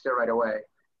dismissed it right away.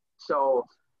 So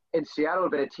in Seattle,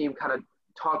 had been a team kind of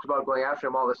talked about going after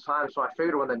him all this time. So I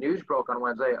figured when the news broke on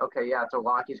Wednesday, okay, yeah, it's a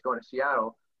lock. He's going to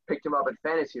Seattle. Picked him up in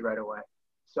fantasy right away.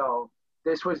 So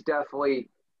this was definitely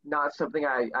not something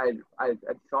I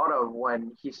thought of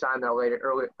when he signed there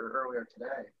earlier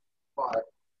today. But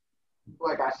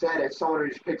like I said, as someone who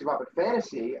just picked him up in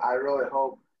fantasy, I really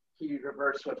hope he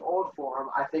reverts to its old form.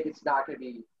 I think it's not going to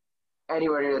be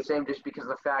anywhere near the same just because of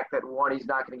the fact that, one, he's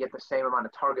not going to get the same amount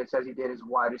of targets as he did as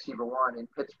wide receiver one in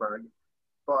Pittsburgh.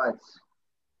 But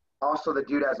also, the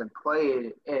dude hasn't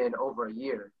played in over a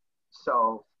year.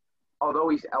 So, although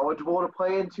he's eligible to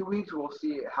play in 2 weeks, we'll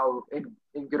see how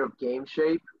in good of game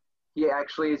shape he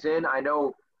actually is in. I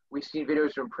know we've seen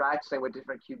videos from practicing with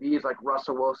different QBs like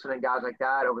Russell Wilson and guys like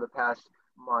that over the past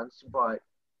months, but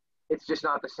it's just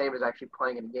not the same as actually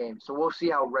playing in a game. So we'll see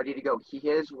how ready to go he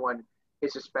is when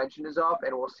his suspension is up,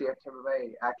 and we'll see if Tampa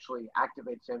Bay actually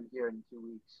activates him here in 2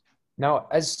 weeks. Now,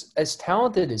 as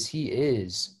talented as he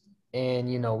is, and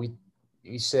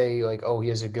we say like, oh, he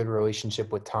has a good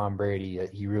relationship with Tom Brady.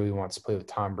 He really wants to play with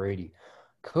Tom Brady.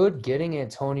 Could getting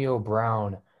Antonio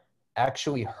Brown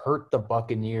actually hurt the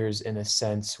Buccaneers in a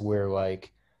sense where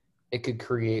like it could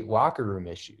create locker room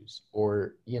issues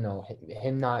or,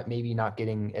 him not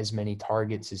getting as many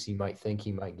targets as he might think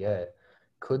he might get?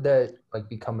 Could that like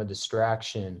become a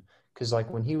distraction? Because like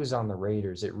when he was on the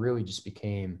Raiders, it really just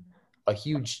became a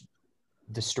huge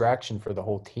distraction for the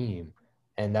whole team.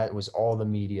 And that was all the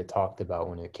media talked about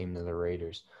when it came to the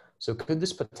Raiders. So could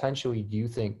this potentially, do you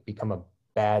think, become a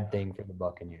bad thing for the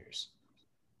Buccaneers?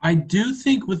 I do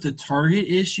think with the target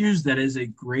issues, that is a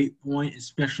great point,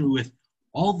 especially with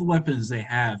all the weapons they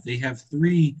have. They have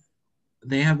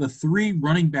a three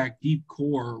running back deep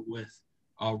core with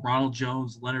Ronald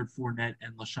Jones, Leonard Fournette,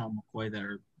 and LaShawn McCoy that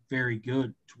are very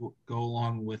good to go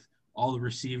along with all the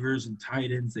receivers and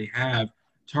tight ends they have.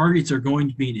 Targets are going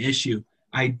to be an issue.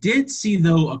 I did see,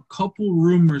 though, a couple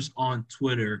rumors on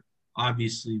Twitter.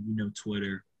 Obviously, we know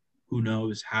Twitter. Who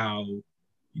knows how,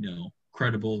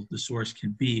 credible the source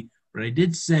can be. But I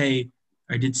did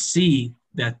see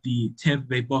that the Tampa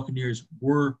Bay Buccaneers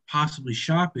were possibly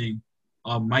shopping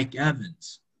Mike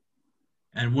Evans.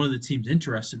 And one of the teams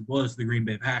interested was the Green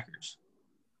Bay Packers.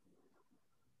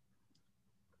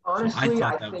 So I Honestly,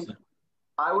 thought I that was think it.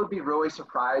 I would be really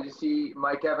surprised to see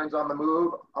Mike Evans on the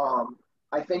move.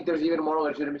 I think there's even more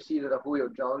legitimacy to the Julio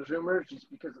Jones rumors just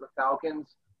because the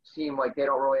Falcons seem like they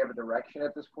don't really have a direction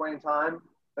at this point in time.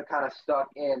 They're kind of stuck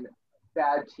in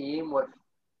bad team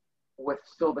with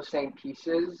still the same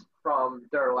pieces from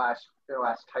their last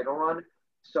title run.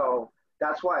 So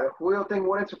that's why the Julio thing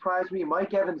wouldn't surprise me.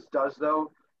 Mike Evans does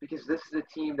though, because this is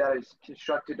a team that is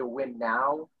constructed to win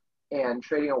now, and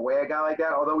trading away a guy like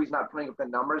that, although he's not putting up the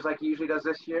numbers like he usually does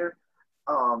this year,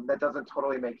 that doesn't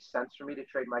totally make sense for me to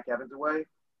trade Mike Evans away.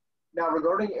 Now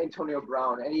regarding Antonio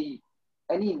Brown, any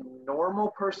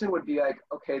normal person would be like,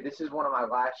 okay, this is one of my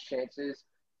last chances.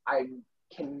 I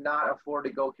cannot afford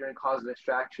to go here and cause a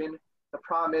distraction. The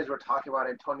problem is we're talking about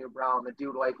Antonio Brown, the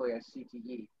dude likely has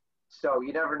CTE. So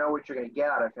you never know what you're going to get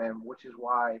out of him, which is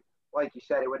why, like you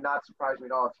said, it would not surprise me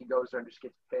at all if he goes there and just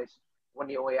gets pissed when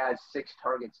he only has 6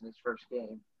 targets in his first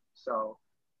game. So,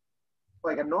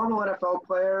 like a normal NFL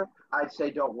player, I'd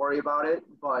say don't worry about it,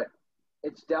 but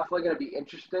it's definitely going to be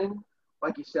interesting.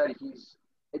 Like you said,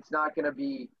 it's not going to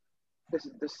be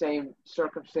the same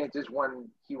circumstances when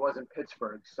he was in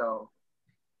Pittsburgh. So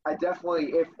I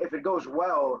definitely, if it goes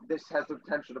well, this has the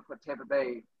potential to put Tampa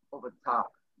Bay over the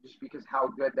top just because how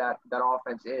good that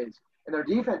offense is. And their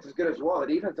defense is good as well. The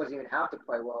defense doesn't even have to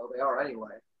play well. They are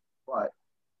anyway. But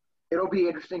it'll be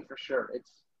interesting for sure.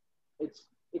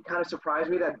 It kind of surprised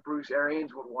me that Bruce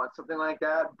Arians would want something like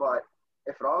that, but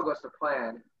if it all goes to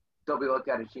plan, they'll be looked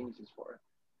at as geniuses for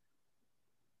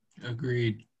it.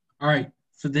 Agreed. All right.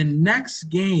 For the next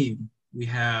game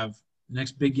the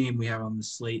next big game we have on the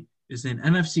slate is an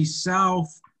NFC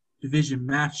South division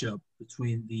matchup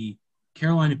between the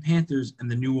Carolina Panthers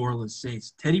and the New Orleans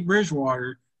Saints. Teddy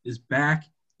Bridgewater is back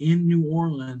in New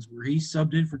Orleans where he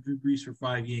subbed in for Drew Brees for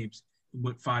 5 games and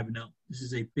went 5-0. This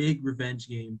is a big revenge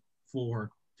game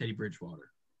for Teddy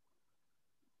Bridgewater.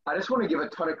 I just want to give a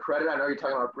ton of credit. I know you're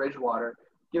talking about Bridgewater.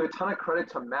 Give a ton of credit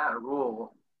to Matt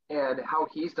Rule and how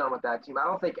he's done with that team. I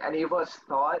don't think any of us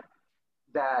thought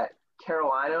that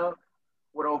Carolina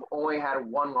would have only had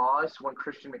 1 loss when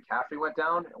Christian McCaffrey went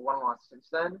down, and 1 loss since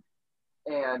then.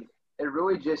 And it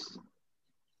really just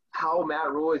how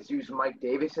Matt Rule has used Mike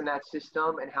Davis in that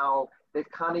system and how they've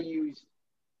kind of used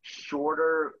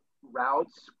shorter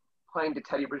routes playing to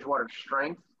Teddy Bridgewater's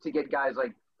strength to get guys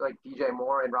like DJ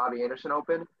Moore and Robbie Anderson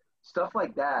open. Stuff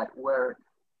like that where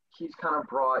he's kind of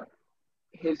brought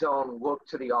his own look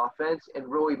to the offense and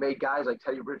really made guys like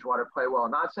Teddy Bridgewater play well.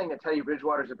 I'm not saying that Teddy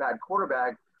Bridgewater is a bad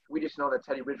quarterback. We just know that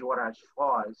Teddy Bridgewater has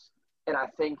flaws. And I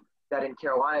think that in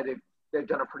Carolina, they've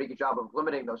done a pretty good job of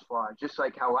limiting those flaws. Just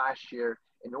like how last year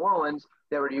in New Orleans,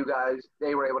 they were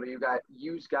able to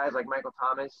use guys like Michael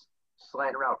Thomas,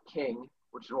 slant route king,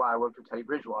 which is why I worked with Teddy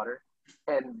Bridgewater.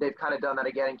 And they've kind of done that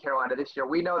again in Carolina this year.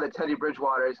 We know that Teddy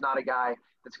Bridgewater is not a guy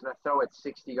that's going to throw it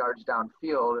 60 yards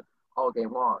downfield all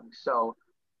game long. So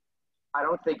I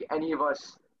don't think any of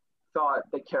us thought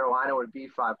that Carolina would be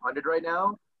 500 right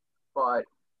now, but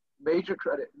major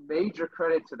credit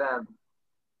to them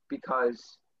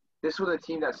because this was a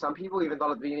team that some people even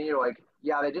thought at the beginning, like,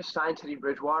 yeah, they just signed Teddy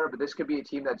Bridgewater, but this could be a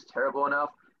team that's terrible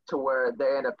enough to where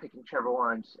they end up picking Trevor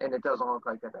Lawrence, and it doesn't look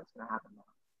like that's going to happen now.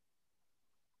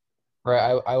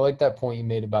 Right. I like that point you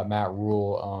made about Matt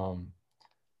Rule.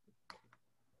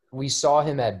 We saw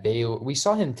him at Baylor. We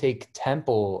saw him take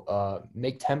Temple,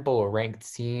 make Temple a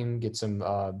ranked team, get some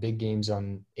big games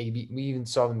on AB. We even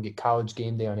saw them get College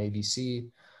Game Day on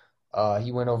ABC.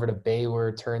 He went over to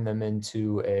Baylor, turned them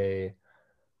into a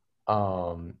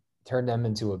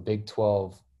Big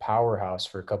 12 powerhouse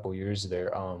for a couple years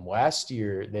there. Last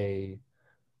year they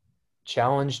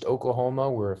challenged Oklahoma.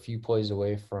 We're a few plays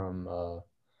away from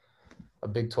a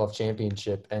Big 12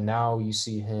 championship, and now you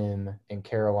see him in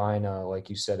Carolina, like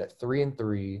you said, at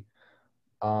 3-3.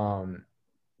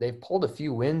 They've pulled a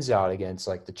few wins out against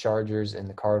like the Chargers and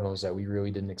the Cardinals that we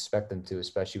really didn't expect them to,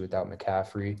 especially without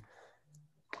McCaffrey.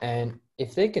 And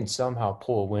if they can somehow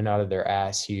pull a win out of their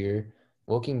ass here,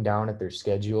 looking down at their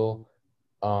schedule,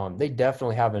 they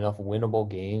definitely have enough winnable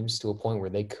games to a point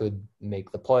where they could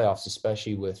make the playoffs,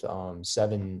 especially with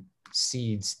 7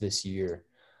 seeds this year.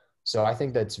 So I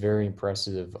think that's very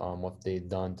impressive what they've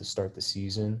done to start the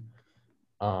season.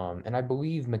 And I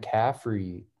believe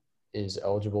McCaffrey is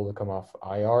eligible to come off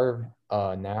IR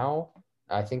now.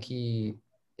 I think he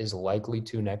is likely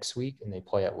to next week, and they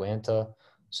play Atlanta,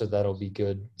 so that'll be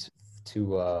good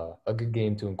to a good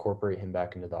game to incorporate him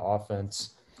back into the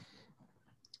offense.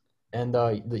 And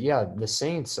the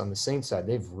Saints on the Saints side,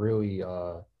 they've really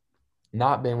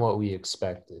not been what we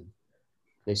expected.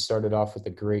 They started off with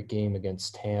a great game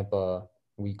against Tampa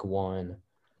week 1,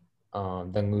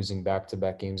 then losing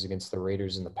back-to-back games against the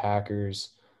Raiders and the Packers.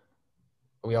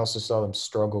 We also saw them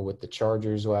struggle with the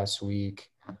Chargers last week,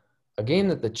 a game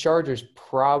that the Chargers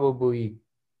probably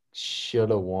should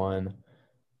have won.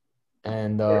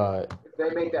 And If they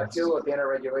make that field goal at the end of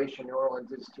regulation, New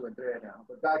Orleans is 2-3 right now.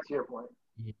 But back to your point.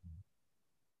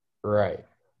 Right.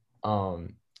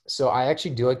 So I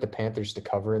actually do like the Panthers to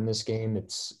cover in this game.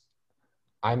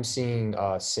 I'm seeing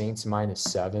Saints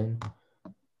 -7.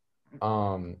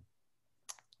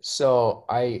 So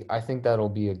I think that'll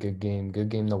be a good game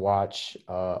to watch.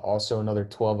 Also another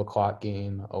 12 o'clock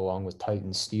game along with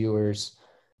Titans Steelers.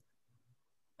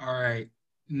 All right.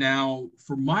 Now,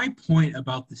 for my point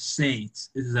about the Saints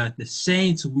is that the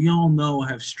Saints, we all know,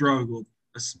 have struggled,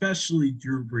 especially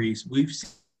Drew Brees. We've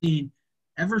seen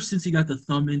ever since he got the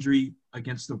thumb injury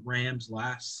against the Rams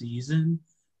last season,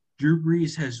 Drew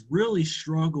Brees has really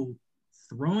struggled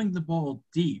throwing the ball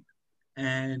deep.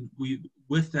 And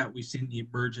with that, we've seen the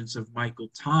emergence of Michael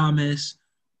Thomas.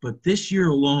 But this year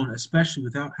alone, especially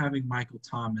without having Michael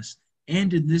Thomas,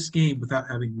 and in this game without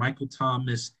having Michael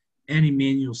Thomas and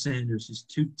Emmanuel Sanders, his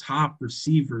 2 top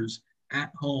receivers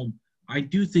at home, I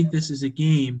do think this is a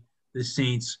game the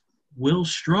Saints will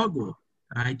struggle.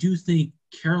 And I do think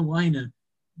Carolina,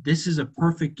 this is a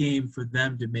perfect game for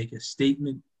them to make a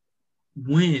statement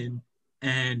win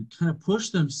and kind of push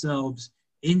themselves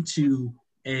into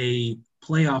a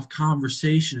playoff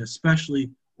conversation,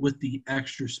 especially with the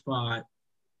extra spot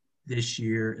this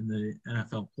year in the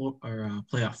NFL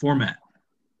playoff format.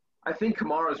 I think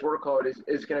Kamara's workload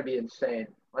is going to be insane.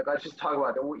 Like, let's just talk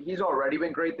about that. He's already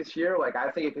been great this year. Like,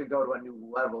 I think it could go to a new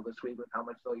level this week with how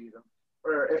much they'll use him.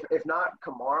 Or if not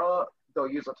Kamara, they'll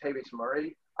use Latavius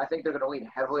Murray. I think they're going to lean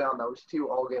heavily on those two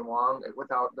all game long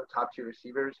without the top 2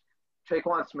 receivers.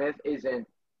 Traquan Smith isn't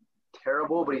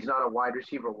terrible, but he's not a wide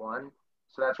receiver 1.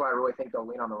 So that's why I really think they'll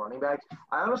lean on the running backs.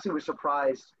 I honestly was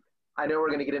surprised. I know we're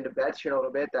going to get into bets here in a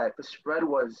little bit, that the spread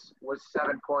was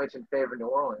 7 points in favor of New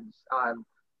Orleans.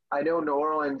 I know New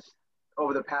Orleans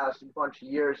over the past bunch of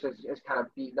years has kind of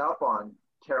beaten up on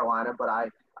Carolina, but I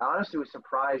honestly was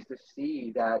surprised to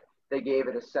see that they gave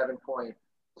it a 7-point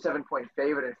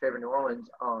favorite in favor of New Orleans.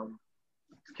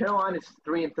 Carolina's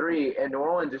 3-3 and New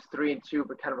Orleans is 3-2,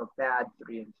 but kind of a bad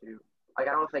 3-2. Like,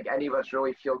 I don't think any of us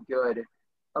really feel good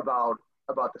about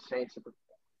the Saints.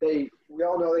 We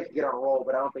all know they can get on a roll,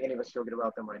 but I don't think any of us feel good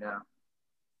about them right now.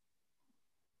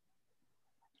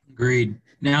 Agreed.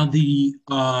 Now, the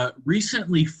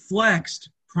recently flexed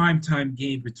primetime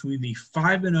game between the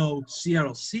 5-0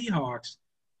 Seattle Seahawks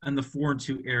and the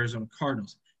 4-2 Arizona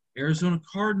Cardinals. Arizona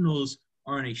Cardinals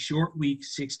are on a short week,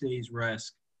 6 days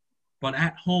rest, but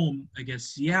at home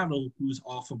against Seattle, who's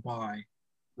off a bye.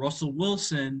 Russell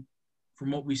Wilson,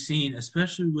 from what we've seen,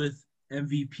 especially with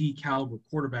MVP caliber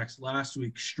quarterbacks last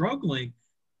week struggling,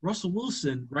 Russell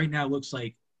Wilson right now looks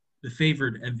like the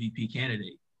favored MVP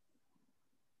candidate.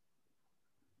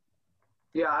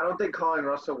 Yeah, I don't think calling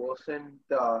Russell Wilson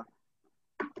the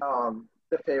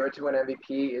favorite to win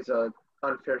MVP is a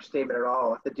unfair statement at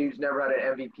all. The dude's never had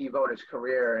an MVP vote in his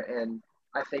career, and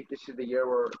I think this is the year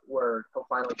where he'll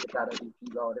finally get that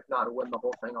MVP vote, if not win the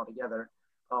whole thing altogether.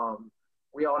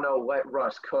 We all know let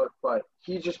Russ cook, but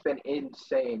he's just been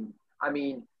insane. I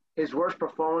mean, his worst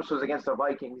performance was against the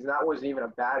Vikings, and that wasn't even a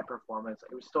bad performance.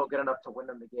 It was still good enough to win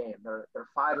them the game. They're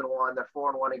 5-1, they're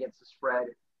 4-1 against the spread,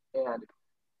 and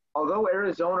although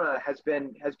Arizona has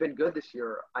been good this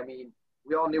year, I mean,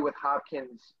 we all knew with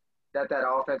Hopkins that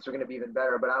offense was going to be even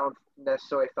better, but I don't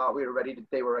necessarily thought they were ready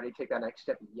to take that next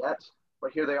step yet.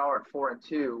 But here they are at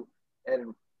 4-2,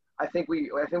 and I think we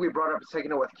brought up a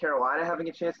second with Carolina having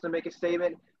a chance to make a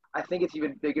statement. I think it's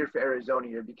even bigger for Arizona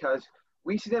here because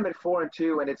we see them at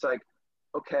 4-2, and it's like,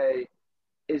 okay,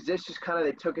 is this just kind of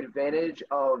they took advantage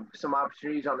of some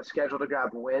opportunities on the schedule to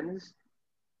grab wins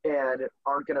and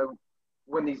aren't going to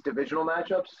win these divisional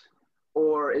matchups,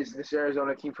 or is this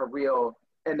Arizona team for real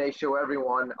and they show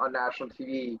everyone on national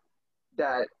TV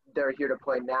that they're here to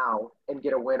play now and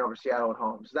get a win over Seattle at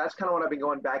home? So that's kind of what I've been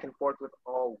going back and forth with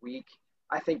all week.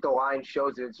 I think the line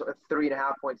shows it. It's a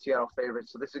 3.5-point Seattle favorite,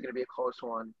 so this is going to be a close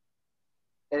one.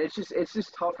 And it's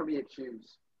just tough for me to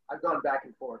choose. I've gone back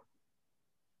and forth.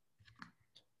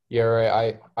 Yeah,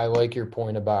 right. I like your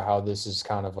point about how this is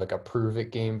kind of like a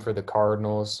prove-it game for the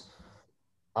Cardinals.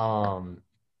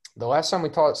 The the last time we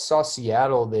saw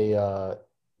Seattle,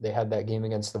 they had that game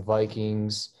against the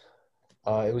Vikings.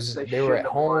 They were at shouldn't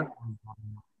have won. home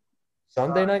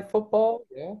Sunday Night Football.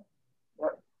 Yeah.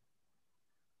 Yep.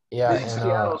 Yeah, This is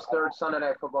Seattle's third Sunday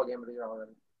Night Football game of the year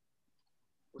already.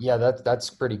 Yeah, that's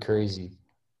pretty crazy.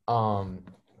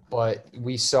 But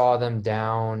we saw them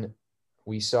down.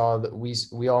 We saw that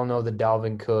we all know the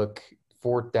Dalvin Cook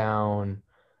 4th down,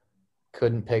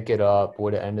 couldn't pick it up,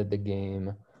 would have ended the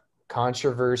game.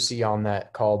 Controversy on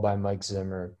that call by Mike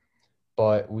Zimmer.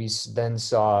 But we then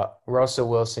saw Russell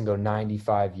Wilson go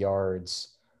 95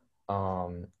 yards,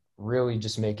 really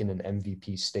just making an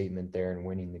MVP statement there and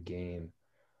winning the game.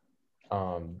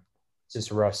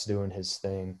 Just Russ doing his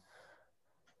thing.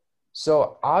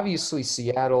 So obviously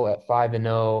Seattle at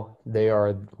 5-0, they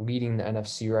are leading the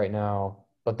NFC right now,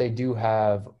 but they do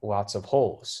have lots of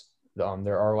holes.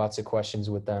 There are lots of questions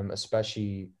with them,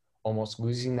 especially almost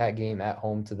losing that game at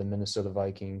home to the Minnesota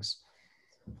Vikings.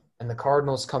 And the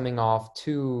Cardinals coming off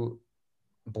 2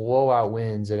 blowout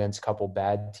wins against a couple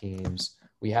bad teams.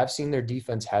 We have seen their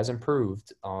defense has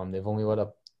improved. They've only let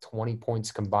up 20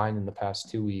 points combined in the past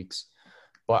 2 weeks.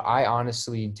 But I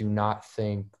honestly do not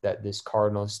think that this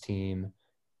Cardinals team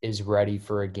is ready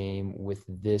for a game with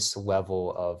this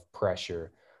level of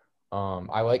pressure.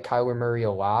 I like Kyler Murray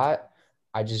a lot.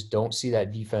 I just don't see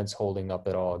that defense holding up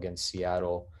at all against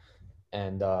Seattle.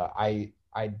 And I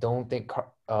don't think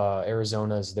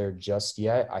Arizona is there just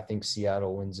yet. I think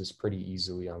Seattle wins this pretty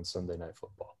easily on Sunday Night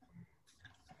Football.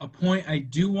 A point I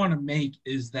do want to make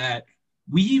is that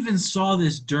we even saw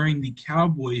this during the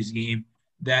Cowboys game,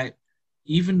 that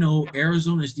even though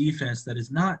Arizona's defense that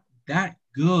is not that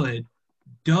good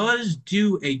does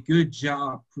do a good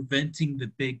job preventing the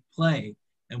big play.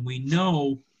 And we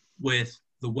know with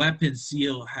the weapons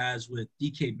Seattle has with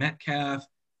DK Metcalf,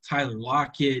 Tyler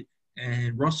Lockett,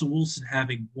 and Russell Wilson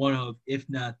having one of, if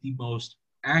not the most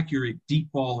accurate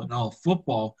deep ball in all of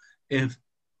football, if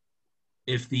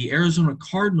the Arizona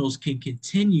Cardinals can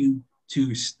continue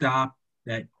to stop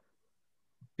that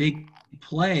big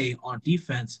play on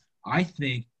defense, I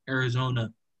think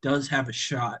Arizona does have a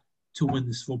shot to win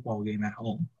this football game at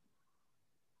home.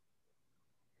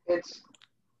 It's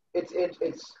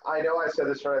I know I said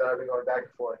this already that I've been going back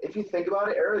and forth. If you think about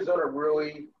it, Arizona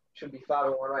really should be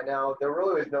 5-1 right now. There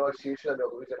really was no excuse for them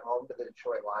to lose at home to the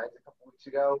Detroit Lions a couple weeks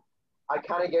ago. I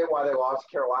kind of get why they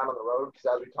lost Carolina on the road, because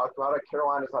as we talked about it,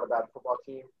 Carolina's not a bad football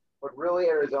team, but really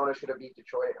Arizona should have beat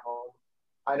Detroit at home.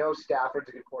 I know Stafford's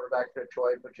a good quarterback for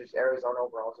Detroit, but just Arizona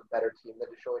overall is a better team than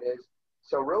Detroit is.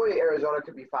 So really Arizona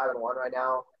could be 5-1 right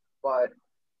now, but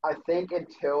I think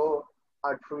until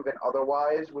I'm proven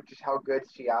otherwise, which is how good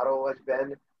Seattle has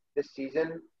been this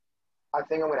season, I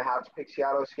think I'm going to have to pick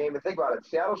Seattle's game. And think about it,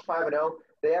 Seattle's 5-0.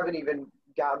 They haven't even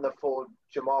gotten the full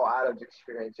Jamal Adams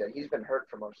experience yet. He's been hurt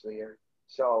for most of the year.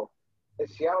 So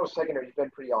if Seattle's secondary has been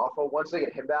pretty awful, once they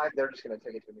get him back, they're just going to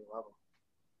take it to a new level.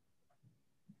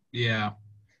 Yeah.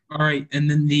 All right, and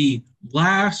then the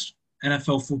last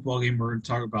NFL football game we're going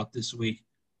to talk about this week,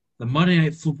 the Monday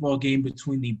Night Football game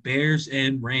between the Bears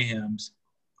and Rams.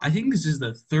 I think this is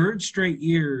the 3rd straight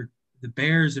year the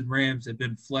Bears and Rams have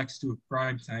been flexed to a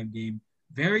primetime game.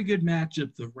 Very good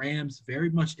matchup. The Rams very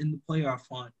much in the playoff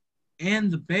hunt, and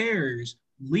the Bears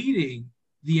leading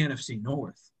the NFC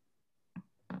North.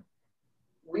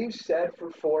 We've said for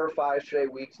 4 or 5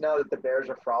 straight weeks now that the Bears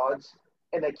are frauds,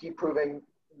 and they keep proving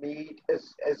me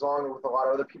as long with a lot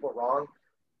of other people wrong.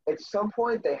 At some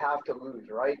point, they have to lose,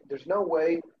 right? There's no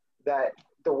way that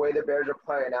the way the Bears are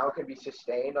playing now can be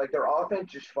sustained. Like, their offense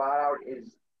just flat out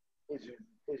is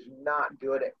not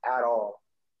good at all.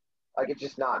 Like, it's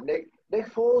just not. Nick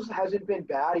Foles hasn't been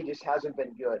bad. He just hasn't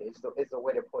been good is the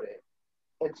way to put it.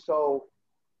 And so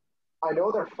I know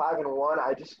they're 5-1.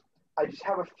 I just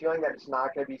have a feeling that it's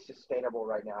not going to be sustainable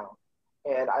right now.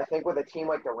 And I think with a team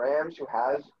like the Rams, who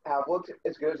have looked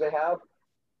as good as they have,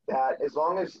 that as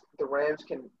long as the Rams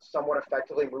can somewhat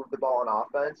effectively move the ball on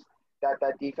offense, that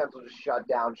defense will just shut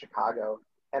down Chicago.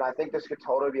 And I think this could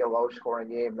totally be a low-scoring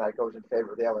game that goes in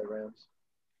favor of the LA Rams.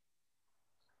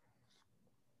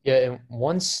 Yeah, and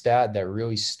one stat that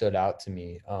really stood out to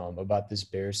me about this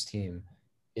Bears team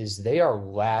is they are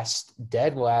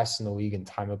dead last in the league in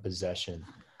time of possession.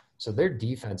 So their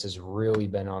defense has really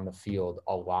been on the field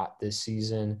a lot this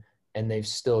season, and they've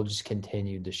still just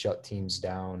continued to shut teams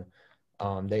down.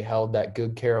 They held that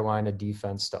good Carolina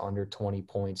defense to under 20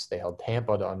 points. They held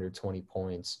Tampa to under 20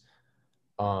 points.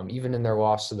 Even in their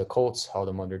loss to the Colts, held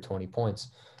them under 20 points.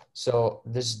 So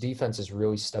this defense has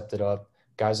really stepped it up.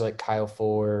 Guys like Kyle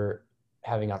Fuller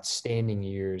having outstanding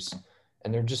years,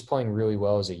 and they're just playing really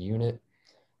well as a unit.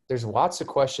 There's lots of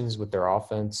questions with their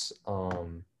offense.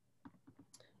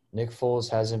 Nick Foles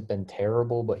hasn't been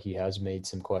terrible, but he has made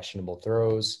some questionable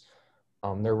throws.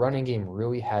 Their running game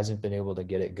really hasn't been able to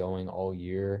get it going all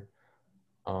year.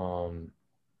 And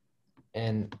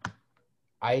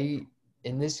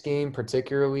in this game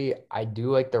particularly, I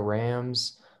do like the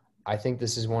Rams. I think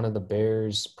this is one of the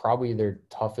Bears, probably their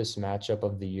toughest matchup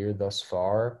of the year thus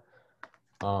far,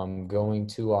 going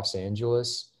to Los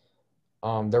Angeles.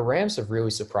 The Rams have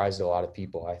really surprised a lot of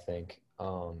people, I think.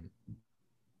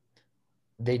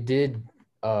 They did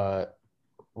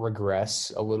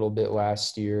regress a little bit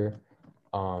last year,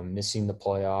 missing the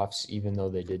playoffs, even though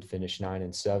they did finish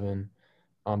 9-7.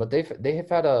 But they have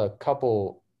had a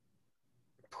couple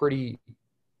pretty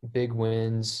big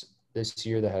wins this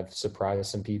year that have surprised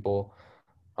some people.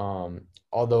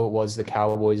 Although it was the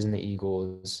Cowboys and the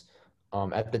Eagles,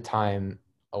 at the time,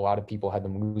 a lot of people had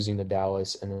them losing to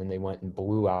Dallas, and then they went and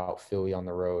blew out Philly on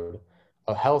the road,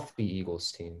 a healthy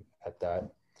Eagles team at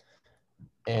that.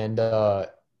 And,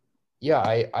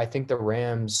 I think the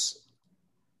Rams,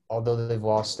 although they've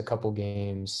lost a couple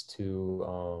games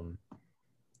to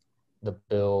the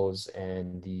Bills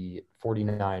and the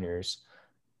 49ers,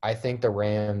 I think the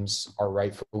Rams are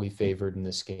rightfully favored in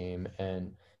this game.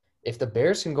 And if the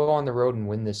Bears can go on the road and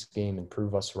win this game and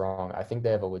prove us wrong, I think they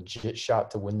have a legit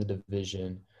shot to win the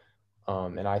division.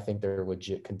 And I think they're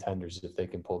legit contenders if they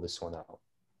can pull this one out.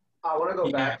 I want to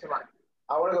go back to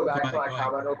my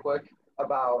comment real quick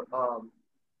about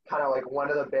kind of like one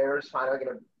of the Bears finally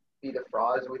going to be the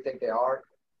frauds we think they are.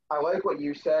 I like what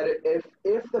you said.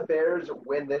 If the Bears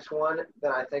win this one,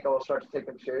 then I think I will start to take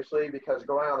them seriously, because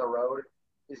going on the road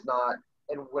is not,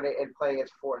 and winning and playing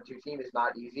against 4-2 team is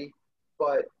not easy.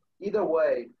 But either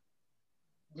way,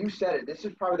 you said it. This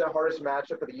is probably their hardest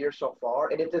matchup of the year so far,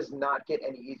 and it does not get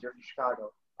any easier for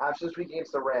Chicago. After this week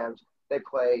against the Rams, they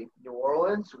play New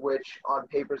Orleans, which on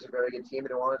paper is a very good team.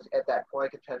 And New Orleans at that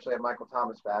point could potentially have Michael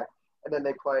Thomas back. And then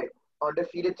they play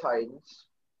undefeated Titans,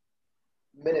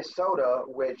 Minnesota,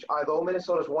 which although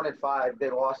Minnesota's 1-5, they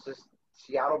lost to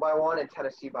Seattle by 1 and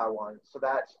Tennessee by 1. So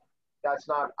that's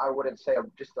not, I wouldn't say,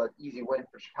 just an easy win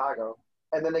for Chicago.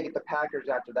 And then they get the Packers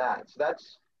after that. So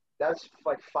that's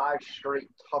like 5 straight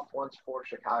tough ones for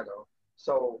Chicago.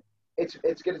 So it's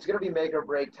going to be make or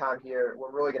break time here.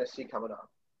 We're really going to see coming up.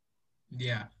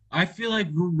 Yeah, I feel like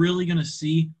we're really going to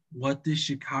see what this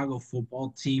Chicago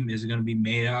football team is going to be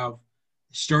made of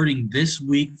starting this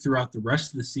week throughout the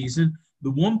rest of the season.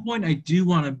 The one point I do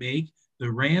want to make,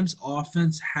 the Rams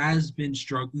offense has been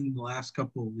struggling the last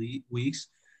couple of weeks.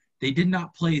 They did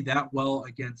not play that well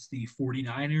against the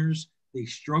 49ers. They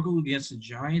struggled against the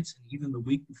Giants, and even the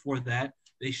week before that,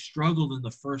 they struggled in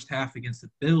the first half against the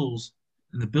Bills,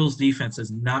 and the Bills' defense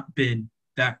has not been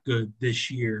that good this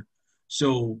year.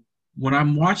 So when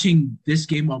I'm watching this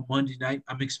game on Monday night,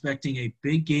 I'm expecting a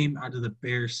big game out of the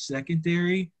Bears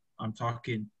secondary. I'm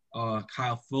talking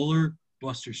Kyle Fuller,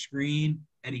 Buster Screen,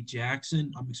 Eddie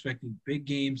Jackson. I'm expecting big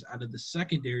games out of the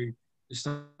secondary to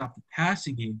stop the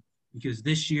passing game, because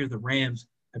this year the Rams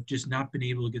have just not been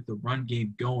able to get the run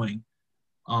game going.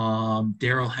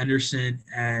 Darrell Henderson,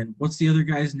 and what's the other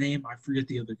guy's name? I forget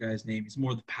the other guy's name. He's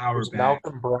more the power back.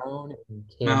 Malcolm Brown and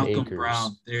Cam Akers.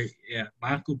 Brown.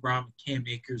 Malcolm Brown and Cam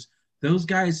Akers. Those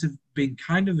guys have been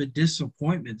kind of a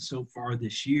disappointment so far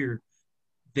this year.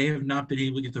 They have not been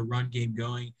able to get the run game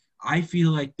going. I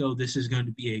feel like, though, this is going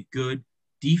to be a good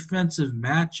defensive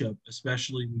matchup,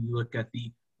 especially when you look at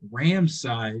the Rams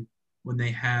side when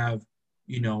they have,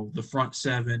 the front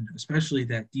seven, especially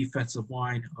that defensive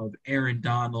line of Aaron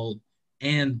Donald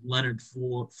and Leonard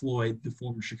Floyd, the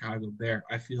former Chicago Bear.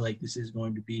 I feel like this is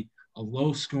going to be a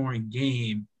low-scoring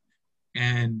game,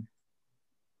 and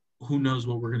who knows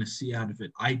what we're going to see out of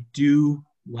it. I do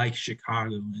like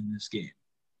Chicago in this game.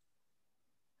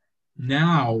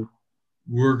 Now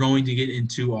we're going to get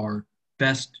into our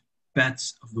best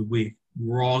bets of the week.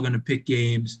 We're all going to pick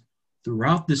games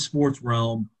throughout the sports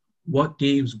realm, what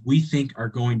games we think are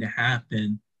going to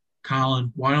happen.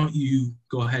 Colin, why don't you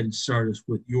go ahead and start us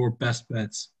with your best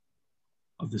bets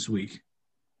of this week?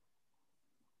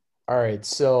 All right,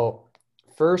 so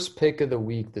first pick of the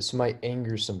week. This might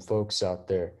anger some folks out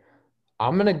there.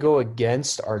 I'm going to go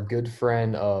against our good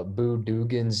friend Boo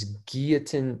Dugan's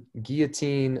guillotine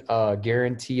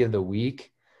guarantee of the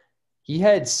week. He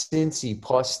had Cincy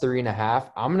plus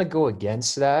 3.5. I'm going to go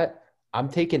against that. I'm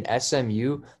taking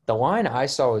SMU. The line I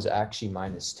saw was actually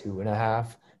minus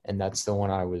 2.5, and that's the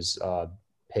one I was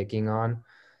picking on.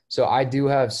 So I do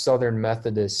have Southern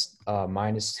Methodist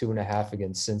minus 2.5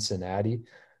 against Cincinnati.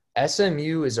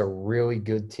 SMU is a really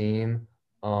good team.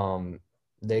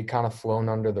 They kind of flown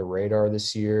under the radar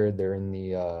this year. They're in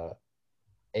the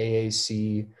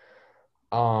AAC.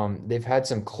 They've had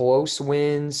some close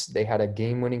wins. They had a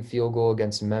game-winning field goal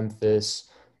against Memphis.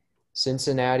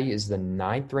 Cincinnati is the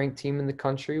 9th-ranked team in the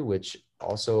country, which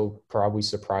also probably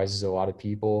surprises a lot of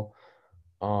people.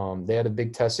 They had a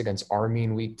big test against Army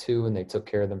in week 2, and they took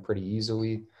care of them pretty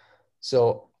easily.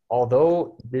 So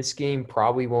although this game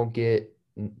probably won't get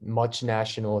much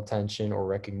national attention or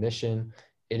recognition,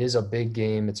 it is a big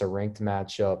game. It's a ranked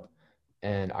matchup,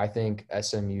 and I think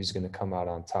SMU is going to come out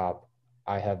on top.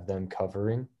 I have them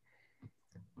covering.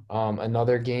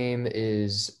 Another game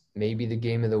is maybe the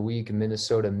game of the week,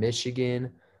 Minnesota,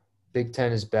 Michigan. Big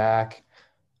Ten is back.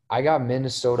 I got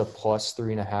Minnesota plus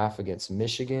 3.5 against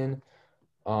Michigan.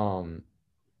 I'm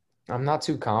not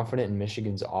too confident in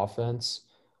Michigan's offense.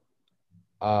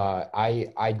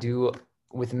 I do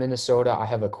with Minnesota. I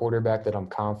have a quarterback that I'm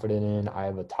confident in. I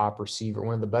have a top receiver,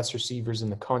 one of the best receivers in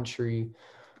the country.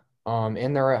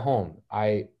 And they're at home.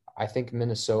 I think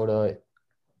Minnesota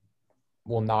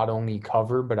will not only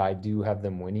cover, but I do have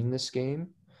them winning this game.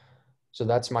 So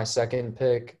that's my second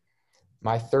pick.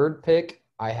 My third pick,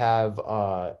 I have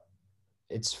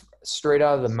it's straight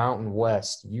out of the Mountain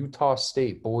West, Utah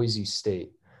State, Boise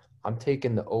State. I'm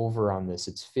taking the over on this.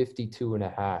 It's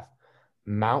 52.5.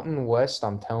 Mountain West,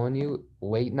 I'm telling you,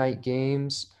 late night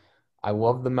games. I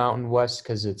love the Mountain West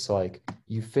because it's like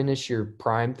you finish your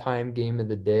primetime game of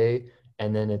the day,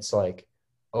 and then it's like,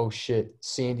 oh shit,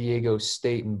 San Diego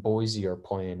State and Boise are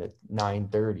playing at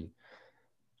 9:30. You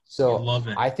So love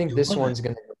it. I think You this love one's it.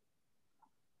 gonna.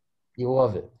 You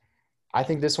love it. I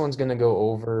think this one's gonna go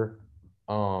over.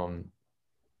 Um,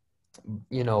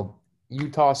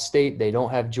 Utah State, they don't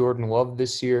have Jordan Love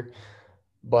this year,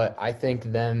 but I think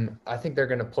they're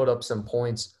going to put up some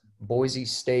points. Boise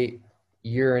State,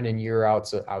 year in and year out,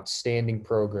 it's an outstanding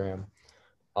program.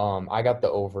 I got the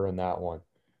over in that one.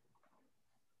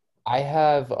 I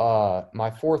have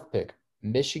my fourth pick,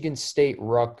 Michigan State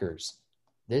Rutgers.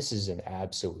 This is an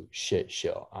absolute shit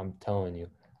show. I'm telling you.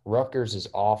 Rutgers is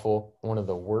awful. One of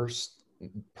the worst,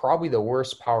 probably the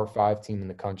worst Power 5 team in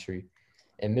the country.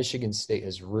 And Michigan State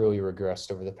has really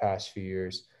regressed over the past few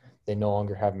years. They no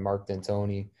longer have Mark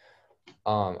D'Antoni.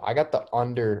 I got the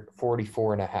under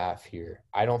 44.5 here.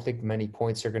 I don't think many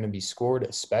points are going to be scored,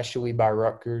 especially by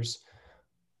Rutgers.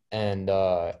 And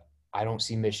I don't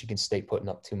see Michigan State putting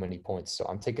up too many points. So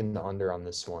I'm taking the under on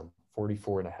this one,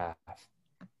 44.5.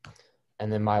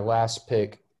 And then my last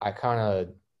pick, I kind of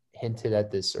hinted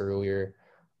at this earlier.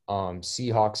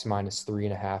 Seahawks minus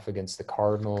 3.5 against the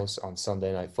Cardinals on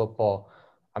Sunday Night Football.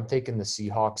 I'm taking the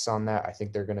Seahawks on that. I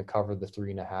think they're going to cover the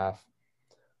 3.5.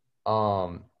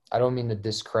 I don't mean to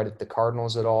discredit the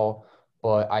Cardinals at all,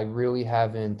 but I really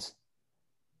haven't.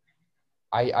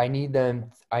 I need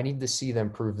to see them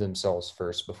prove themselves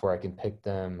first before I can pick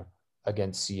them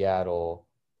against Seattle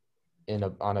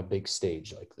on a big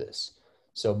stage like this.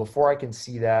 So before I can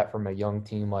see that from a young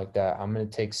team like that, I'm going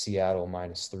to take Seattle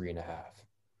minus 3.5.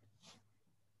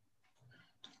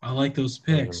 I like those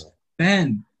Those are picks.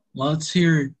 Ben, let's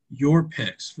hear your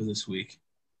picks for this week.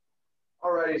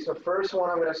 Alrighty, so first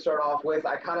one I'm going to start off with,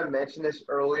 I kind of mentioned this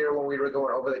earlier when we were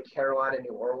going over the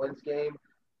Carolina-New Orleans game,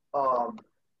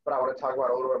 but I want to talk about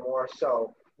it a little bit more.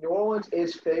 So New Orleans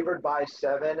is favored by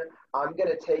 7. I'm going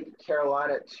to take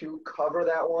Carolina to cover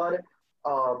that one.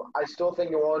 I still think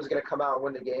New Orleans is going to come out and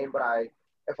win the game, but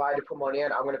if I had to put money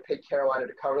in, I'm going to pick Carolina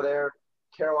to cover there.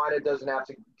 Carolina doesn't have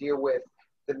to deal with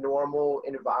the normal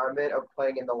environment of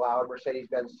playing in the loud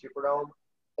Mercedes-Benz Superdome,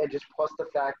 and just plus the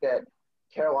fact that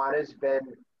Carolina's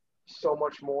been so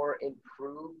much more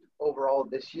improved overall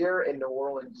this year, and New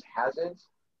Orleans hasn't.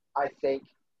 I think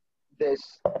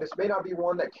this may not be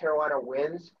one that Carolina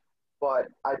wins, but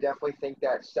I definitely think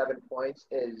that 7 points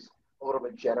is a little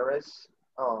bit generous,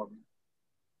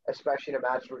 especially in a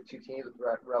match with two teams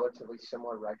with relatively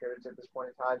similar records at this point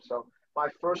in time. So my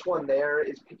first one there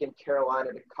is picking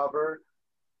Carolina to cover.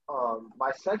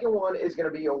 My second one is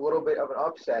going to be a little bit of an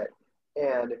upset.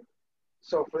 And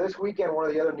so for this weekend, one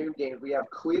of the other noon games, we have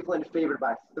Cleveland favored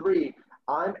by 3.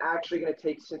 I'm actually going to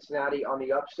take Cincinnati on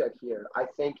the upset here. I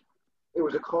think it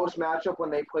was a close matchup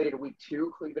when they played in week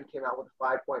 2. Cleveland came out with a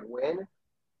 5-point win.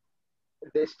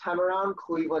 This time around,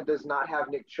 Cleveland does not have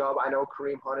Nick Chubb. I know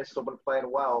Kareem Hunt has still been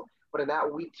playing well, but in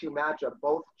that week 2 matchup,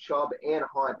 both Chubb and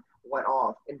Hunt went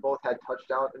off and both had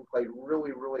touchdowns and played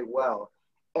really, really well.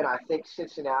 And I think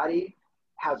Cincinnati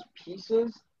has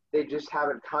pieces. They just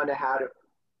haven't kind of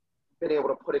been able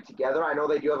to put it together. I know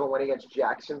they do have a win against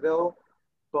Jacksonville,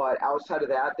 but outside of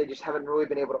that, they just haven't really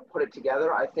been able to put it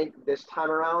together. I think this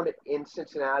time around in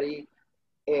Cincinnati,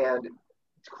 and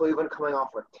Cleveland coming off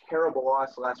a terrible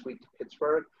loss last week to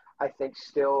Pittsburgh, I think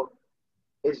still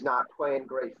is not playing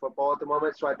great football at the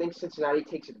moment. So I think Cincinnati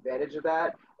takes advantage of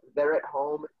that. They're at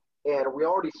home, and we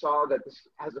already saw that this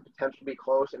has the potential to be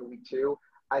close in week 2.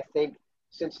 I think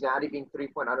Cincinnati being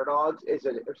 3-point underdogs is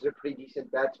a pretty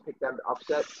decent bet to pick them to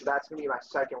upset. So that's going to be my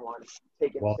second one,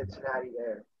 taking Well, Cincinnati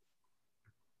there.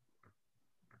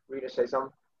 Were you going to say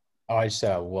something? I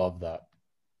said I love that.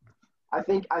 I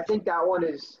think that one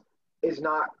is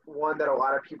not one that a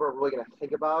lot of people are really going to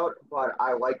think about, but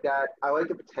I like that. I like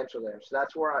the potential there. So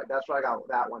that's where I got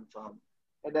that one from.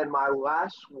 And then my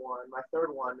last one, my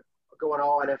third one, going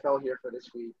all NFL here for this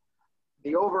week.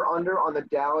 The over-under on the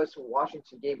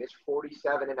Dallas-Washington game is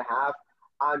 47.5.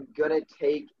 I'm going to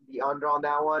take the under on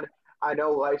that one. I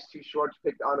know life's too short to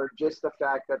pick the under. Just the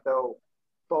fact that, though,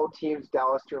 both teams,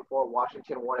 Dallas 2-4,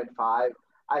 Washington 1-5.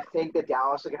 I think that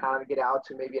Dallas are going to kind of get out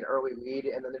to maybe an early lead,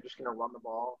 and then they're just going to run the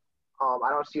ball. I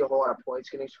don't see a whole lot of points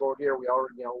getting scored here. We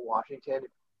already know Washington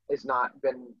has not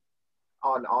been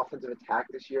on offensive attack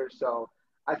this year. So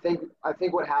I think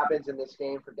what happens in this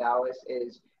game for Dallas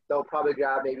is they'll probably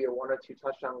grab maybe a 1 or 2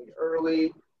 touchdown lead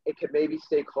early. It could maybe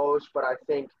stay close, but I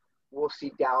think we'll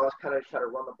see Dallas kind of try to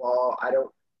run the ball. I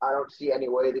don't see any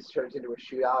way this turns into a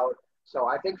shootout. So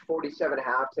I think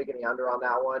 47.5, taking the under on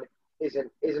that one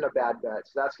isn't a bad bet.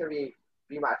 So that's going to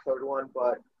be my third one.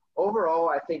 But overall,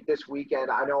 I think this weekend,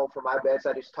 I know for my bets,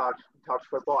 I just talked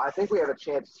football. I think we have a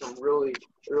chance at some really,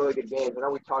 really good games. I know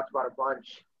we talked about a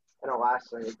bunch in our last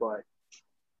thing, but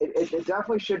it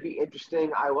definitely should be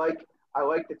interesting. I like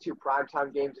the 2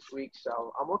 primetime games this week,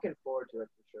 so I'm looking forward to it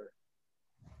for sure.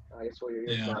 I guess what you're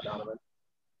about, Donovan.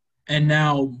 And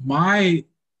now my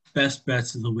best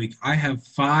bets of the week. I have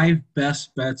 5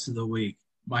 best bets of the week.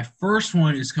 My first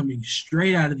one is coming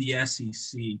straight out of the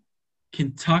SEC.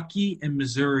 Kentucky and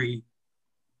Missouri.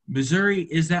 Missouri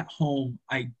is at home.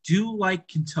 I do like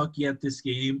Kentucky at this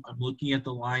game. I'm looking at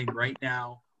the line right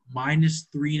now.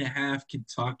 -3.5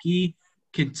 Kentucky.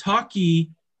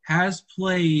 Kentucky has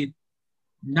played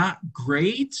not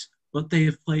great, but they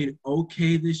have played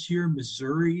okay this year.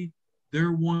 Missouri,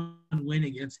 their one win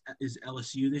against is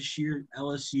LSU this year.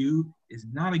 LSU is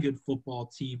not a good football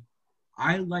team.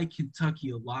 I like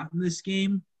Kentucky a lot in this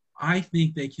game. I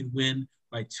think they can win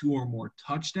by 2 or more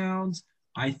touchdowns.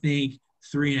 I think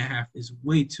 3.5 is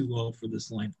way too low for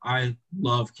this line. I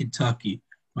love Kentucky.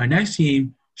 My next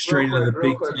game, straight out of the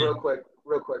Big Ten.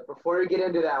 Real quick. Before you get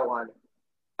into that one,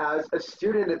 as a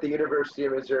student at the University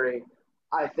of Missouri,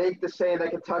 I think the saying that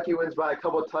Kentucky wins by a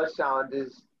couple of touchdowns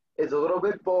is a little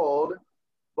bit bold,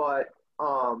 but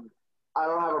I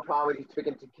don't have a problem with you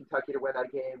picking Kentucky to win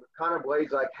that game. Connor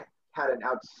Blazek had an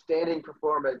outstanding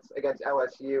performance against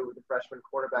LSU, the freshman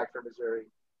quarterback for Missouri.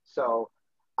 So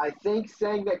I think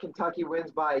saying that Kentucky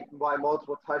wins by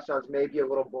multiple touchdowns may be a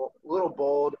little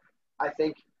bold. I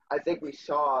think we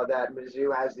saw that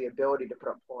Mizzou has the ability to put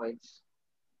up points,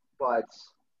 but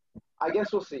I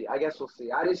guess we'll see. I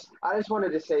just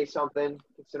wanted to say something,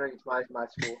 considering it's my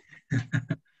school.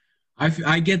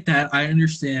 I get that. I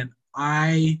understand.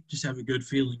 I just have a good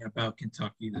feeling about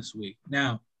Kentucky this week.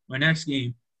 Now, my next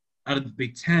game out of the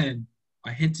Big Ten,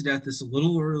 I hinted at this a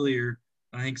little earlier.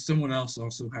 I think someone else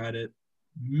also had it.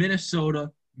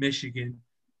 Minnesota, Michigan.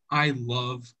 I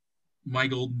love my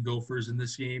Golden Gophers in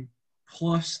this game.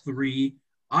 +3.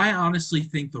 I honestly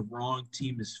think the wrong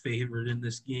team is favored in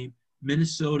this game.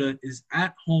 Minnesota is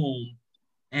at home,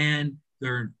 and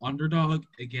they're an underdog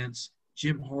against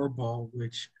Jim Harbaugh,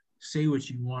 which, say what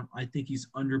you want, I think he's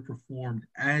underperformed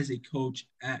as a coach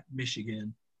at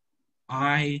Michigan.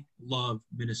 I love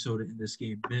Minnesota in this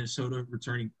game. Minnesota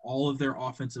returning all of their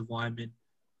offensive linemen.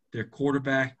 Their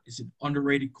quarterback is an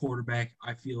underrated quarterback.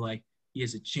 I feel like he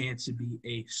has a chance to be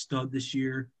a stud this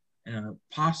year and a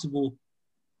possible,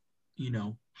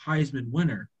 Heisman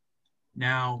winner.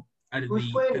 Now, out of the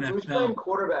NFL. Who's playing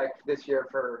quarterback this year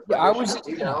for I was just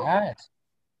going to ask.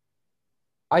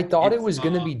 I thought it was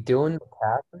going to be Dylan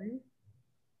McCaffrey.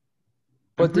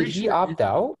 But did he opt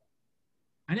out?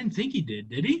 I didn't think he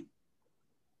did he?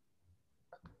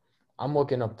 I'm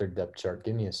looking up their depth chart.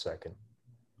 Give me a second.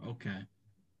 Okay.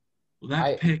 Well,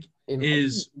 that pick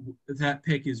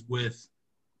is with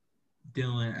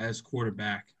Dylan as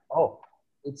quarterback. Oh,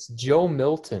 it's Joe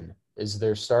Milton is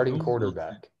their starting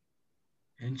quarterback.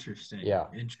 Interesting. Yeah.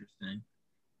 Interesting.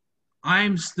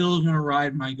 I'm still going to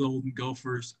ride my Golden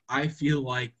Gophers. I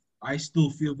still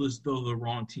feel as though the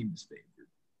wrong team is favored.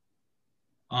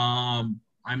 I'm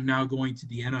now going to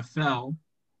the NFL,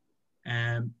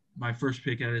 and my first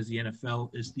pick out of the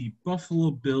NFL is the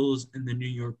Buffalo Bills and the New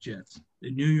York Jets.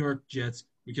 The New York Jets,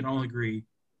 we can all agree,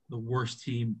 the worst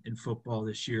team in football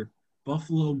this year.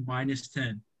 Buffalo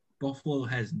 -10. Buffalo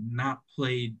has not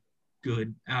played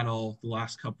good at all the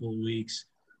last couple of weeks.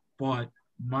 but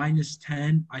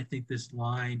 -10, I think this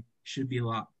line should be a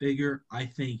lot bigger. I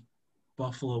think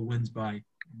Buffalo wins by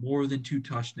more than 2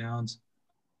 touchdowns.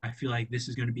 I feel like this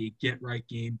is going to be a get-right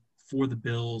game for the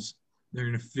Bills. They're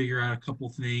going to figure out a couple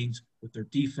things with their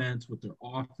defense, with their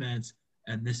offense,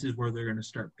 and this is where they're going to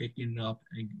start picking it up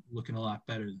and looking a lot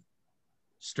better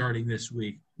starting this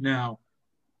week. Now,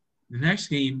 the next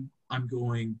game, I'm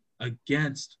going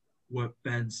against what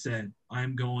Ben said.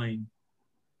 I'm going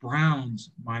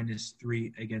Browns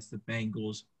 -3 against the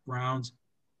Bengals. Browns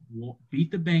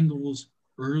beat the Bengals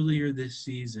earlier this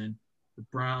season. The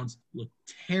Browns look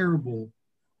terrible,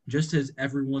 just as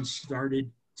everyone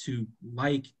started to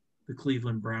like the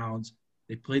Cleveland Browns.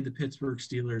 They played the Pittsburgh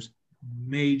Steelers,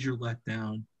 major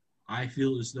letdown. I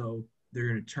feel as though they're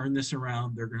going to turn this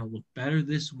around. They're going to look better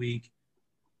this week.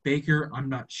 Baker, I'm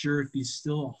not sure if he's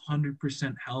still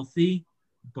 100% healthy,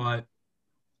 but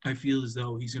I feel as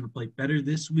though he's going to play better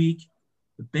this week.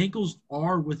 The Bengals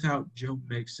are without Joe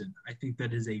Mixon. I think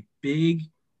that is a big,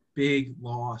 big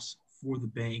loss for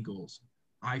the Bengals.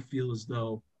 I feel as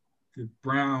though the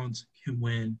Browns can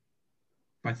win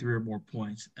by 3 or more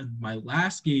points. And my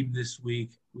last game this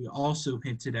week, we also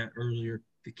hinted at earlier,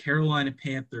 the Carolina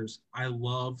Panthers. I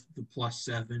love the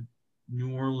 +7.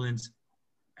 New Orleans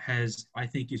I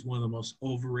think, is one of the most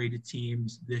overrated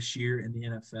teams this year in the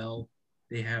NFL.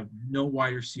 They have no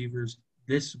wide receivers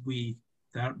this week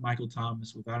without Michael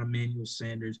Thomas, without Emmanuel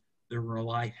Sanders. They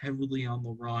rely heavily on the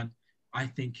run. I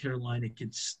think Carolina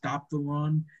can stop the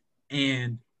run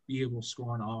and be able to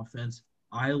score on offense.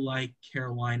 I like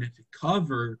Carolina to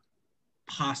cover,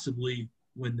 possibly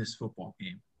win this football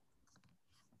game.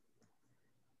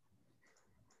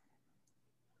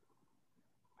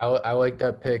 I like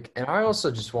that pick. And I also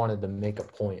just wanted to make a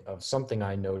point of something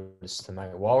I noticed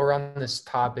tonight. While we're on this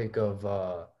topic of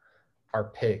our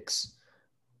picks,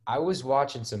 I was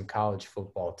watching some college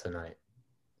football tonight.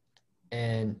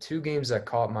 And 2 games that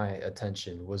caught my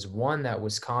attention was one, that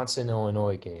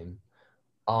Wisconsin-Illinois game.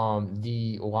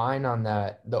 The line on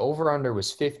that, the over-under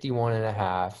was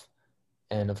 51.5.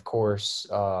 And, of course,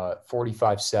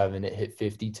 45-7, it hit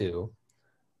 52.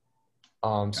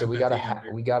 So we got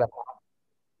a –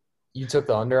 you took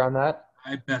the under on that?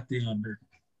 I bet the under.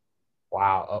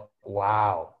 Wow.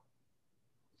 Wow.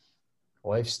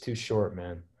 Life's too short,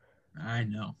 man. I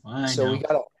know. So we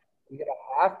got a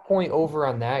half point over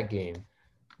on that game.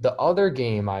 The other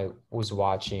game I was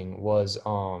watching was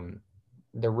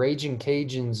the Raging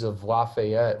Cajuns of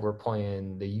Lafayette were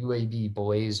playing the UAB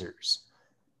Blazers.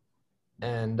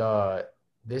 And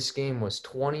this game was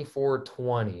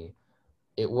 24-20.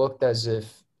 It looked as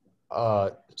if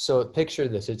so picture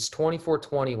this. It's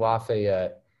 24-20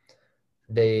 Lafayette.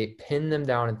 They pin them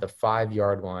down at the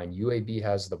 5-yard line. UAB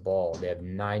has the ball. They have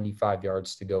 95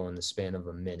 yards to go in the span of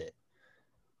a minute.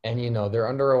 And, they're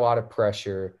under a lot of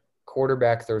pressure.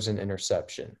 Quarterback throws an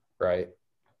interception, right?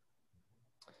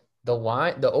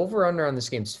 The over-under on this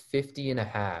game is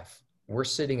 50.5. We're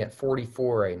sitting at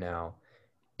 44 right now.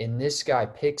 And this guy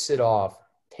picks it off,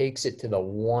 takes it to the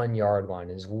 1-yard line,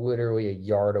 is literally a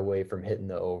yard away from hitting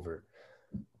the over.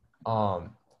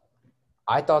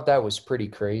 I thought that was pretty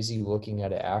crazy looking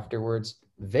at it afterwards.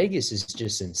 Vegas is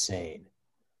just insane.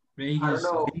 Vegas,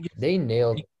 they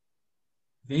nailed it.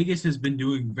 Vegas has been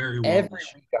doing very well.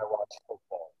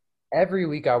 Every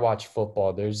week I watch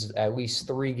football. There's at least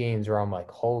 3 games where I'm like,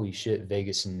 holy shit,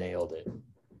 Vegas nailed it.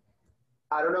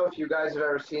 I don't know if you guys have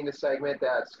ever seen the segment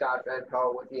that Scott Van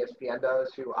Pelt with ESPN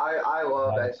does, who I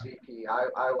love SVP.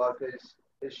 I love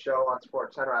his show on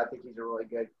SportsCenter. I think he's a really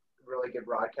good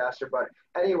broadcaster. But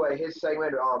anyway, his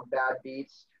segment on Bad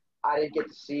Beats, I didn't get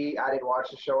to see. I didn't watch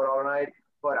the show at all tonight.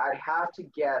 But I'd have to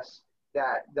guess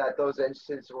that those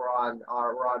instances were on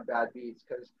Bad Beats,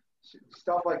 because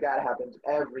stuff like that happens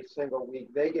every single week.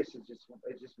 Vegas is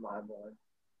just mind blowing.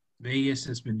 Vegas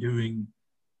has been doing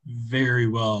very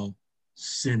well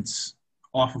since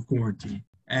off of quarantine.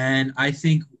 And I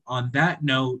think on that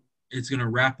note, it's going to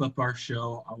wrap up our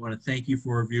show. I want to thank you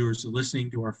for our viewers for listening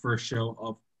to our first show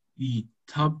of the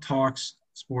Tub Talks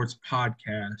Sports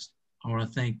Podcast. I want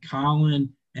to thank Colin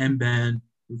and Ben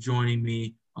for joining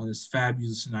me on this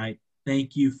fabulous night.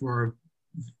 Thank you for our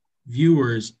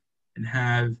viewers, and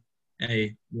have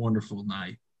a wonderful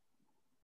night.